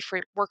meant to be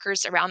for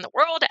workers around the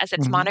world, as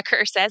its Hmm.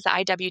 moniker says, the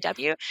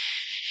IWW.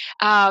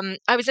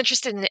 I was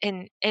interested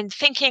in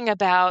thinking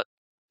about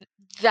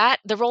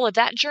the role of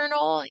that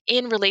journal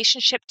in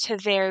relationship to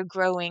their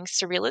growing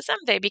surrealism.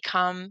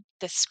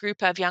 This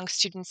group of young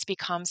students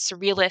become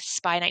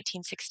surrealists by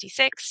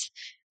 1966,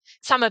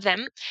 some of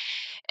them.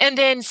 And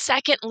then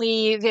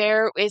secondly,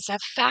 there is a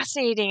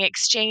fascinating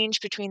exchange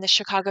between the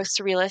Chicago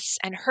Surrealists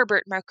and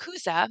Herbert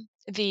Marcuse,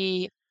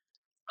 the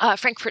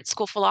Frankfurt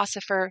School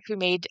philosopher who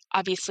made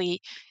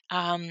obviously,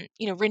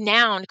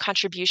 renowned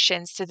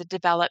contributions to the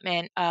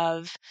development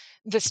of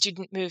the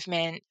student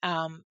movement,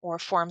 or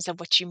forms of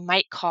what you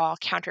might call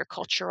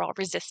countercultural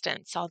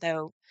resistance,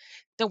 although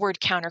the word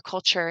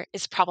counterculture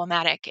is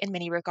problematic in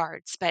many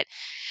regards. But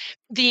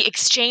the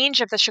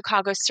exchange of the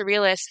Chicago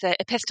Surrealists, the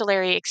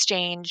epistolary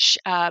exchange,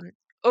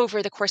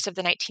 over the course of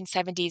the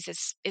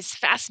 1970s is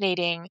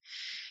fascinating,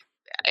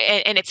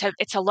 and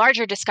it's a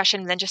larger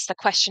discussion than just the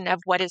question of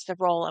what is the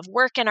role of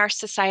work in our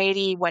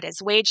society, what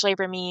does wage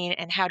labor mean,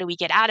 and how do we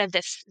get out of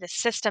this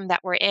system that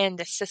we're in,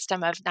 this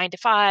system of 9 to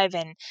 5,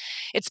 and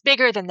it's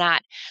bigger than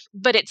that.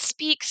 But it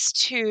speaks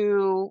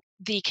to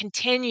the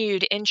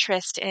continued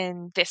interest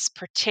in this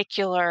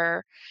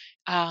particular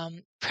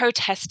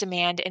protest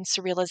demand in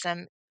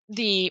surrealism.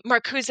 The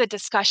Marcuse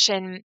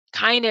discussion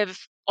kind of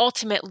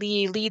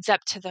ultimately leads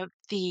up to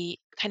the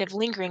kind of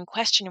lingering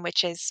question,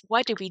 which is,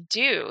 what do we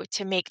do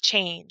to make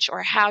change,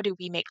 or how do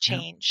we make Yeah.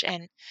 change?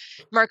 And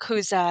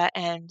Marcuse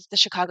and the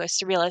Chicago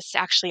Surrealists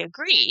actually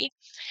agree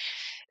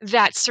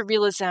that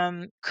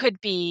surrealism could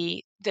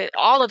be that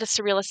all of the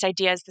surrealist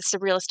ideas, the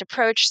surrealist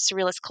approach,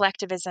 surrealist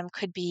collectivism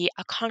could be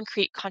a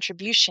concrete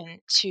contribution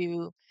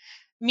to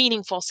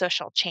meaningful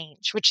social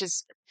change, which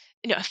is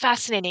a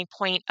fascinating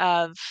point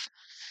of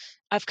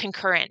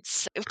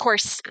concurrence. Of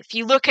course, if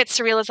you look at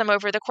surrealism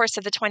over the course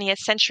of the 20th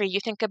century, you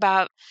think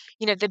about,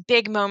 the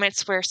big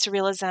moments where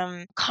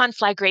surrealism,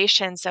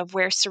 conflagrations of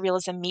where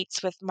surrealism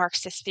meets with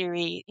Marxist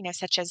theory,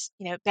 such as,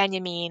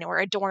 Benjamin or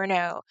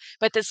Adorno.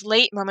 But this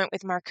late moment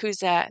with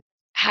Marcuse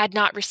had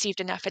not received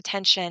enough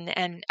attention.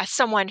 And as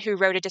someone who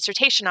wrote a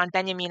dissertation on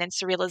Benjamin and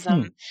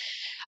surrealism, Hmm.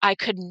 I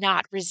could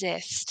not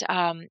resist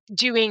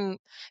doing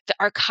the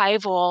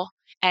archival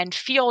and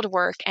field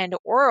work and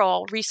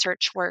oral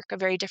research work, a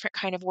very different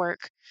kind of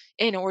work,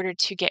 in order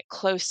to get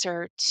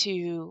closer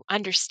to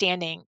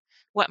understanding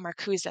what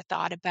Marcuse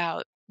thought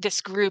about this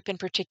group in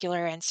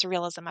particular and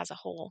surrealism as a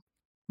whole.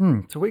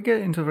 So we get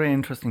into very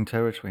interesting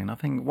territory, and I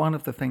think one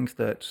of the things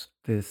that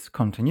this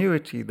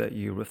continuity that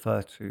you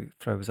refer to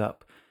throws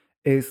up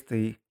is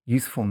the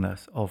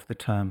usefulness of the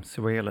term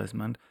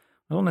surrealism. And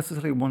I don't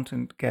necessarily want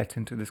to get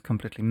into this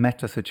completely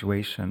meta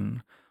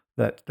situation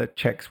that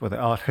checks whether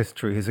art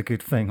history is a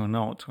good thing or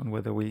not, and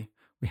whether we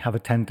have a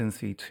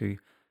tendency to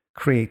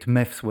create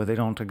myths where they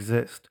don't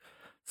exist.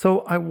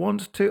 So I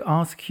want to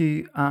ask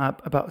you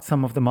about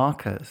some of the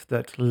markers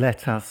that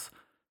let us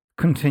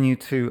continue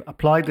to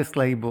apply this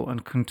label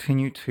and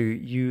continue to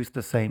use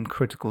the same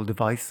critical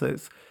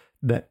devices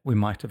that we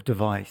might have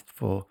devised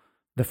for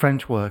the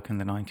French work in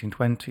the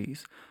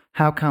 1920s.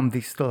 How come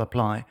these still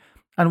apply?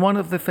 And one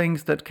of the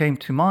things that came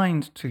to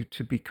mind,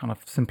 to be kind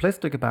of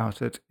simplistic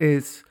about it,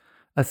 is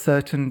a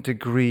certain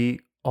degree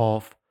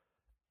of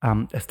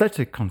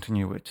aesthetic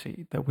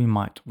continuity that we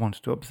might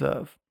want to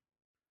observe.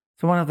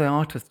 So, one of the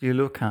artists you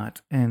look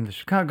at in the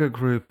Chicago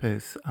group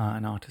is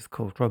an artist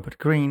called Robert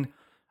Greene.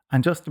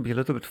 And just to be a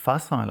little bit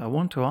facile, I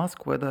want to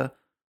ask whether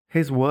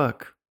his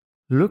work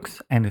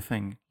looks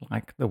anything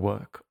like the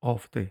work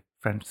of the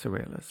French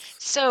surrealists.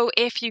 So,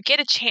 if you get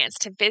a chance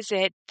to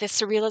visit the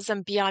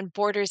Surrealism Beyond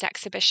Borders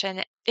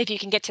exhibition, if you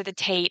can get to the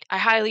Tate, I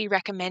highly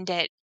recommend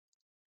it.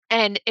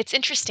 And it's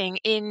interesting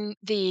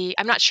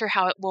I'm not sure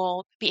how it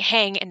will be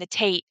hang in the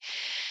Tate,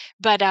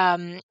 but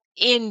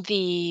in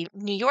the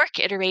New York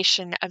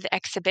iteration of the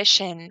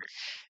exhibition,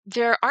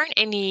 there aren't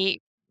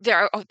any.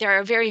 There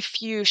are very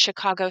few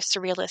Chicago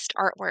surrealist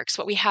artworks.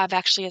 What we have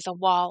actually is a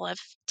wall of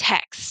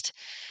text,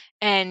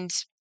 and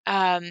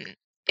um,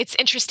 it's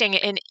interesting.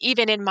 And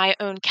even in my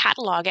own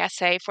catalog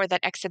essay for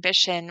that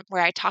exhibition,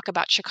 where I talk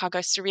about Chicago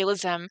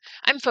surrealism,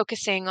 I'm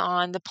focusing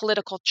on the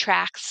political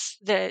tracks,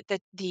 the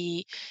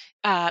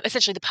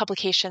essentially the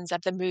publications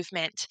of the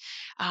movement.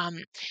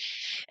 Um,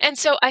 and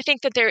so I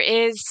think that there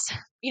is,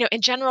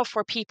 in general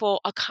for people,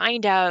 a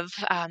kind of,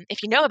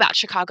 if you know about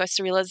Chicago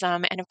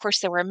surrealism, and of course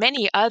there were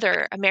many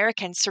other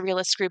American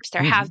surrealist groups,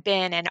 there have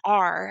been and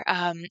are.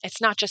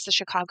 It's not just the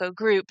Chicago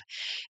group,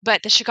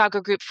 but the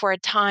Chicago group for a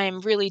time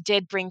really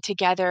did bring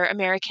together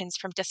Americans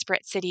from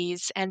disparate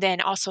cities, and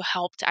then also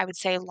helped, I would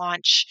say,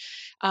 launch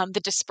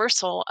the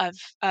dispersal of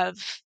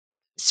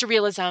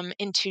surrealism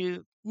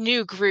into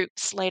new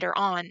groups later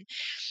on.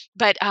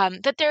 But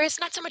that there is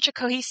not so much a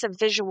cohesive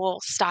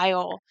visual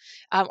style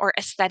or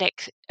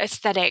aesthetic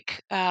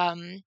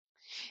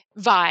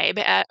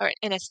vibe, or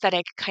an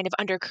aesthetic kind of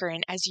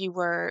undercurrent, as you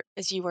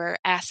were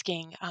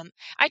asking.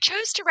 I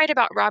chose to write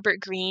about Robert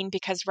Greene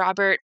because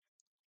Robert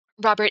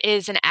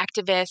was an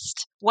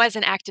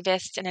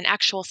activist and an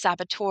actual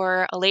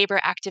saboteur, a labor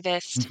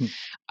activist,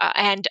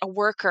 and a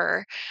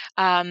worker,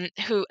 a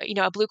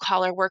blue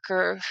collar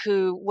worker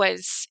who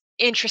was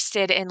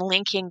interested in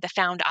linking the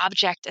found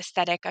object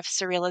aesthetic of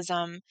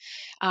surrealism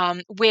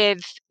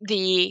with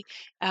the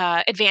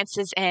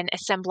advances in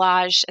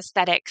assemblage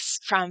aesthetics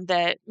from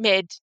the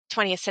mid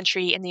 20th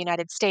century in the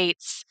United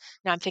States.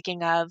 Now I'm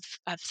thinking of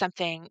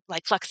something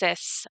like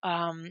Fluxus,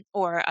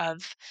 or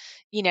of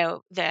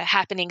the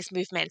happenings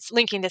movements,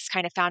 linking this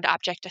kind of found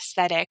object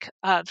aesthetic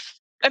of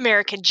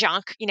American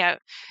junk,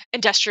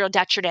 industrial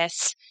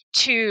detritus,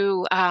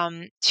 to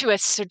a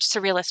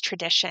surrealist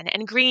tradition.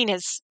 And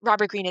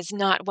Robert Greene is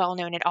not well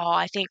known at all.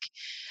 I think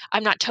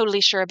I'm not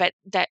totally sure, but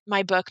that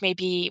my book may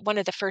be one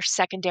of the first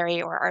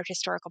secondary or art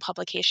historical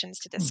publications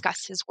to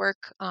discuss his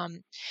work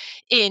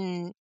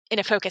in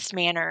a focused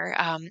manner.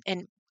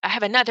 And I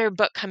have another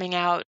book coming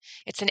out.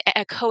 It's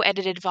a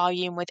co-edited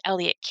volume with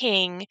Elliot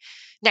King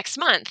next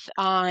month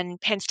on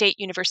Penn State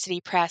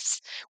University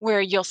Press, where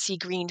you'll see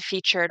Greene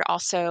featured.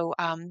 Also,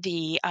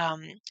 the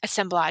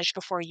assemblage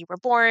Before You Were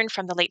Born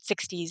from the late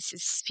 60s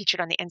is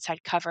featured on the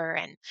inside cover.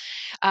 And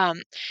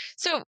um,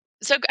 so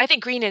so I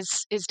think Greene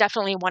is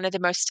definitely one of the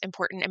most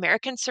important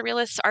American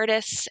surrealist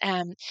artists.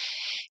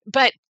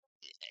 But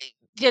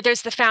yeah,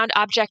 there's the found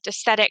object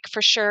aesthetic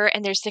for sure,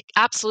 and there's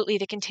absolutely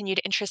the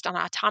continued interest on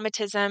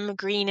automatism.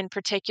 Greene, in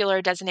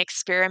particular, does an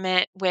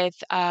experiment with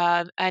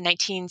a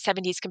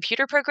 1970s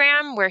computer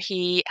program where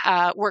he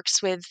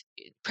works with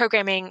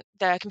programming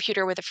the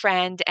computer with a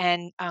friend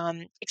and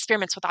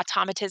experiments with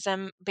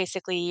automatism,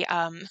 basically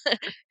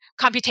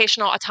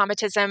computational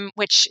automatism,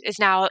 which is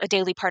now a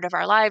daily part of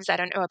our lives. I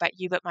don't know about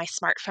you, but my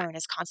smartphone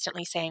is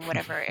constantly saying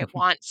whatever it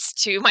wants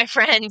to my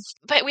friends.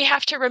 But we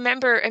have to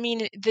remember, I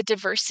mean, the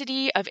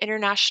diversity of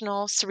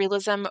international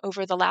surrealism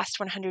over the last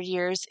 100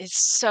 years is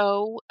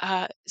so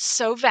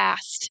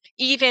vast.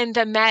 Even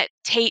the Met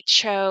Tate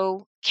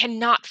show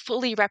cannot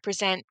fully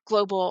represent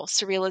global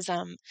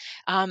surrealism,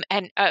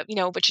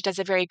 which does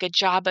a very good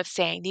job of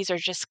saying these are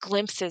just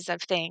glimpses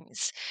of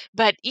things.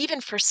 But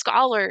even for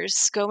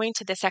scholars going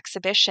to this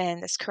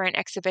current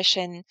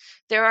exhibition,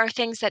 there are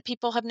things that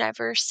people have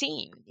never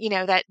seen,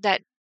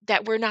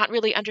 that were not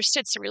really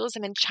understood.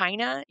 Surrealism in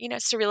China,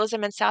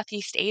 surrealism in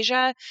Southeast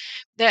Asia,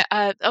 that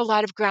a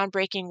lot of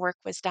groundbreaking work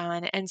was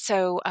done. And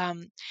so,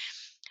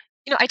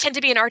 I tend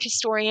to be an art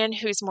historian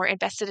who's more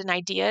invested in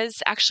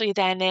ideas actually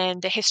than in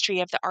the history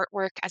of the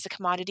artwork as a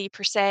commodity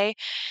per se.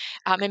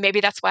 And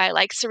maybe that's why I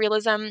like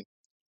surrealism.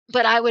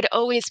 But I would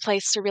always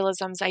place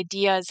surrealism's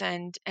ideas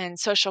and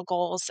social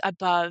goals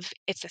above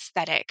its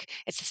aesthetic.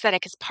 Its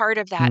aesthetic is part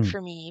of that Hmm.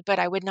 for me, but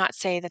I would not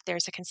say that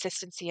there's a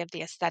consistency of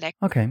the aesthetic.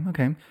 Okay,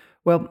 okay.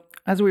 Well,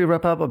 as we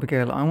wrap up,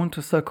 Abigail, I want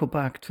to circle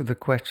back to the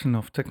question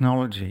of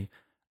technology.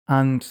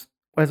 And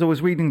as I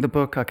was reading the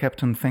book, I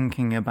kept on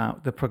thinking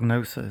about the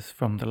prognosis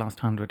from the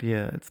last 100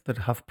 years that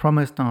have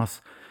promised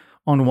us,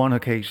 on one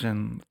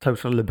occasion,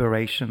 total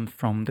liberation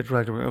from the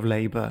drudgery of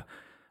labor,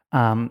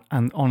 and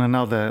on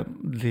another,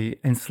 the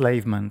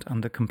enslavement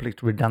and the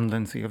complete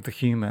redundancy of the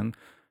human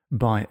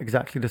by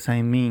exactly the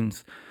same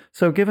means.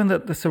 So, given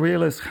that the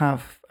surrealists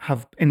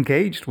have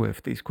engaged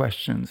with these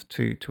questions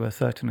to a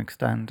certain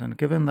extent, and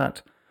given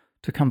that,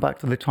 to come back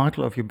to the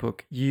title of your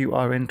book, you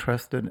are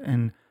interested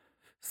in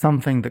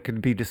something that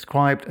could be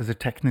described as a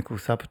technical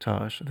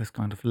sabotage, this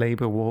kind of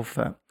labor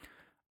warfare,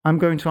 I'm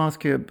going to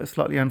ask you a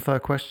slightly unfair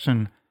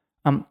question.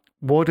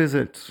 What is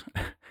it,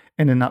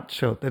 in a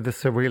nutshell, that the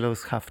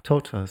surrealists have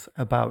taught us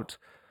about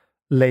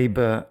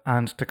labor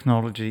and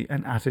technology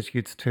and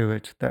attitudes to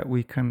it that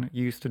we can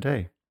use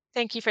today?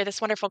 Thank you for this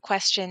wonderful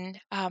question.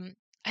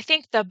 I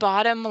think the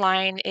bottom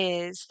line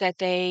is that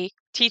they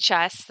teach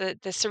us, the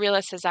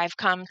surrealists, as I've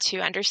come to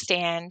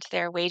understand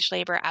their wage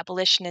labor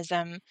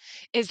abolitionism,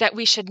 is that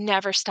we should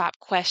never stop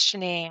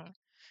questioning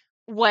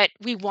what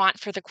we want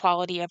for the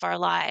quality of our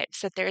lives,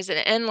 that there's an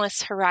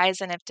endless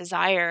horizon of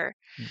desire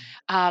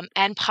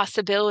and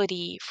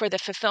possibility for the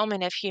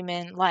fulfillment of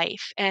human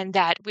life, and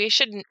that we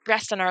shouldn't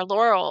rest on our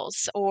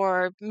laurels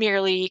or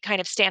merely kind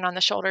of stand on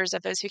the shoulders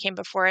of those who came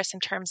before us in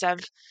terms of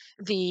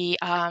the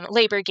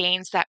labor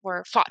gains that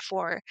were fought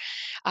for.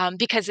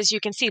 Because as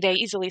you can see, they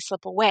easily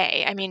slip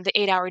away. I mean, the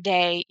 8-hour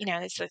day,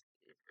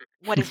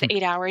 what is the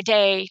 8-hour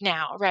day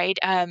now, right?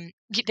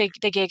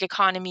 The gig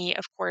economy,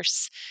 of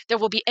course, there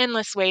will be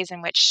endless ways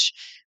in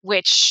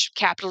which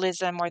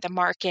capitalism or the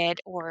market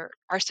or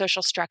our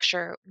social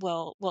structure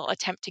will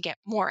attempt to get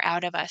more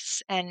out of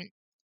us. And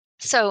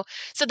so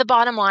so the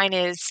bottom line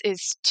is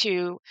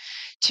to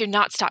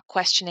not stop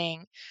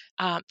questioning,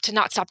 to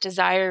not stop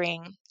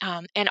desiring,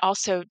 and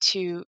also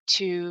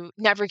to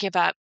never give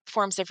up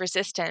forms of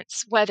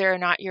resistance, whether or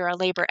not you're a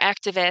labor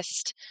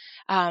activist,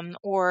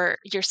 or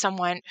you're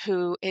someone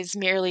who is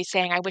merely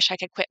saying, I wish I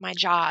could quit my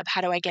job. How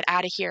do I get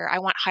out of here? I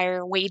want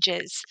higher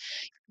wages.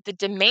 The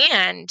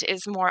demand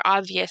is more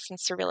obvious in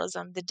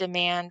surrealism, the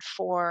demand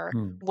for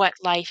Hmm. what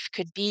life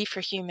could be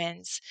for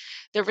humans.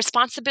 The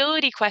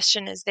responsibility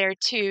question is there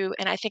too,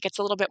 and I think it's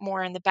a little bit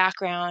more in the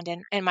background.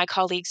 And my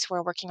colleagues who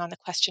are working on the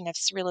question of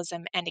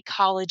surrealism and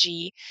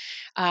ecology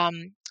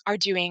are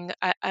doing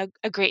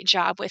a great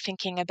job with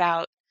thinking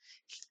about,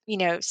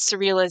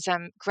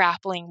 surrealism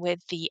grappling with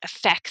the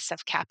effects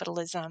of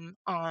capitalism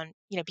on,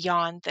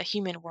 beyond the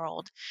human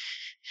world.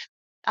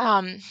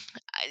 um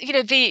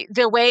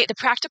the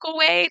practical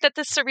way that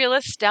the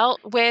surrealists dealt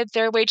with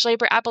their wage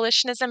labor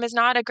abolitionism is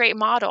not a great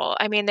model.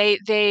 I mean,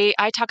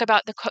 I talk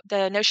about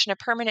the notion of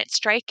permanent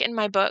strike in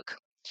my book,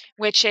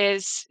 which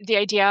is the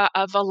idea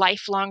of a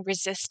lifelong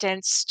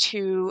resistance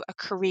to a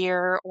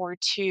career or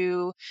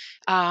to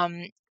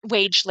um,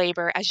 wage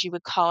labor, as you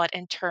would call it,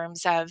 in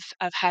terms of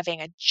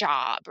having a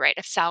job, right,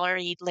 of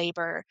salaried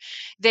labor.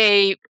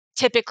 They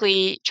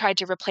typically tried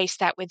to replace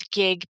that with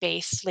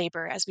gig-based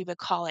labor, as we would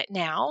call it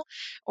now,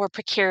 or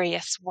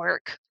precarious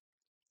work,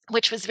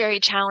 which was very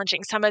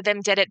challenging. Some of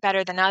them did it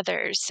better than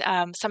others.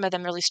 Some of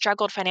them really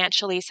struggled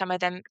financially. Some of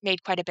them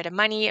made quite a bit of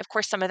money. Of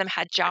course, some of them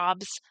had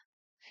jobs,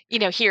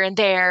 here and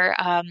there,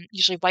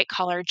 usually white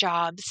collar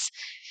jobs.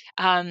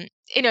 um,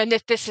 and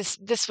that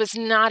this was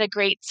not a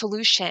great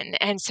solution.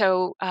 And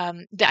so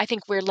I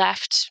think we're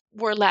left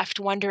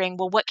wondering,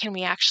 well, what can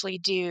we actually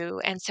do?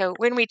 And so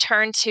when we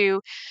turn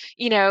to,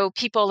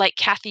 people like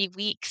Kathy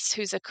Weeks,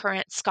 who's a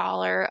current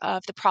scholar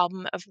of the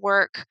problem of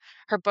work,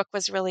 her book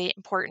was really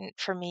important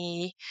for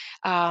me.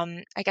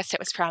 I guess it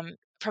was from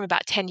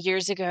about 10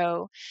 years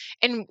ago.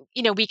 And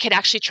we could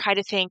actually try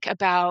to think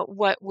about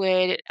what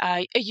would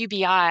a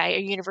UBI, a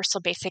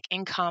universal basic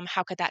income,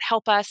 how could that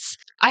help us?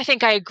 I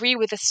think I agree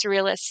with the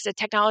surrealists. The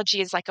technology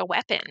is like a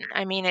weapon.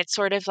 I mean, it's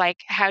sort of like,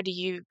 how do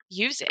you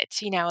use it?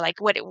 Like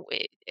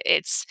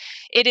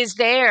it is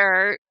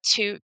there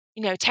to,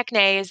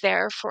 techne is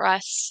there for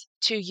us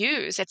to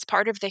use. It's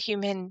part of the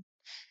human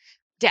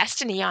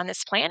destiny on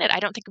this planet. I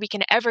don't think we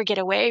can ever get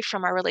away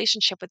from our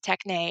relationship with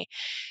techne.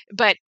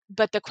 But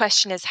the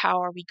question is,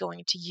 how are we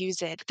going to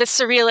use it? The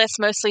surrealists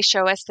mostly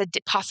show us the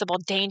possible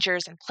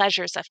dangers and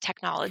pleasures of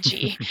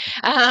technology.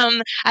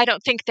 I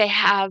don't think they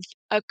have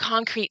a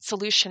concrete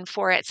solution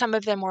for it. Some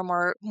of them were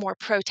more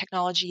pro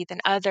technology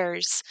than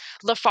others.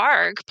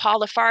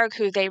 Paul Lafargue,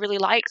 who they really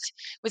liked,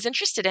 was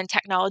interested in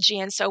technology,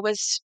 and so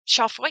was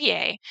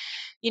Chauffoyer,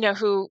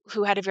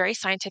 who had a very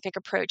scientific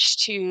approach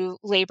to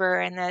labor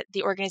and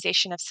the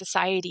organization of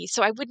society.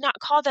 So I would not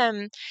call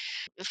them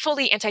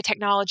fully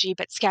anti-technology,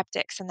 but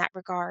skeptics in that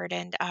regard.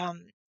 And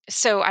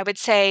so I would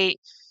say,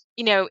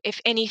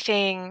 if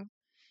anything,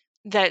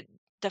 that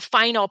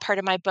final part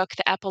of my book,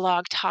 the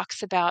epilogue,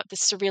 talks about the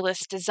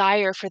surrealist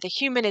desire for the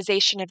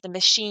humanization of the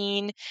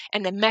machine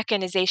and the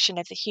mechanization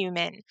of the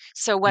human.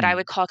 So what I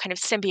would call kind of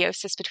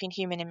symbiosis between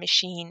human and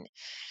machine.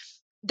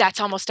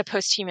 That's almost a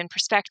post-human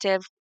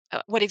perspective.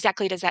 What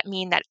exactly does that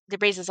mean? That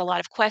raises a lot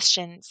of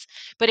questions.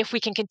 But if we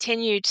can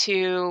continue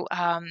to,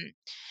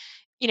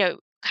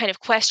 kind of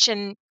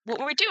question what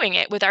we're doing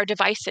it with our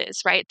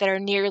devices, right, that are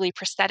nearly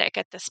prosthetic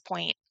at this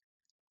point.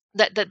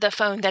 The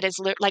phone that is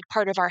like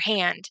part of our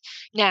hand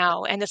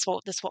now, and this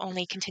will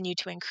only continue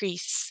to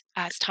increase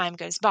as time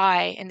goes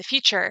by in the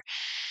future.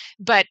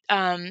 But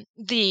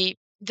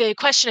the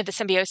question of the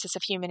symbiosis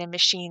of human and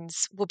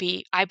machines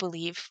I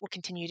believe, will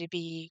continue to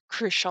be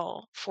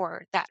crucial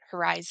for that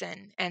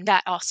horizon. And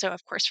that also,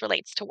 of course,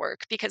 relates to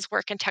work, because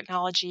work and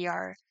technology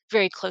are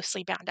very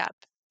closely bound up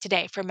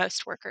today for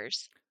most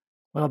workers.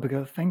 Well,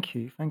 Abigail, thank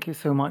you. Thank you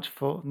so much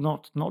for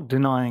not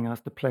denying us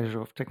the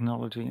pleasure of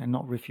technology and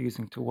not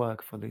refusing to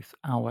work for this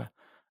hour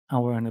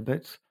and a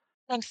bit.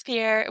 Thanks,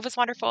 Pierre. It was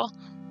wonderful.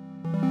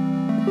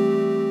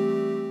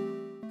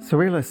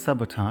 Surrealist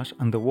Sabotage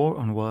and the War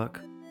on Work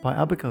by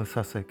Abigail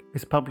Susik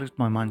is published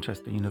by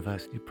Manchester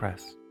University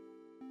Press.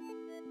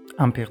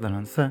 I'm Pierre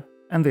Delancey,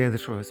 and the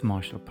editor is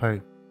Marshall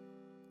Poe.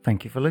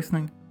 Thank you for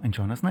listening, and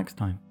join us next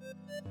time.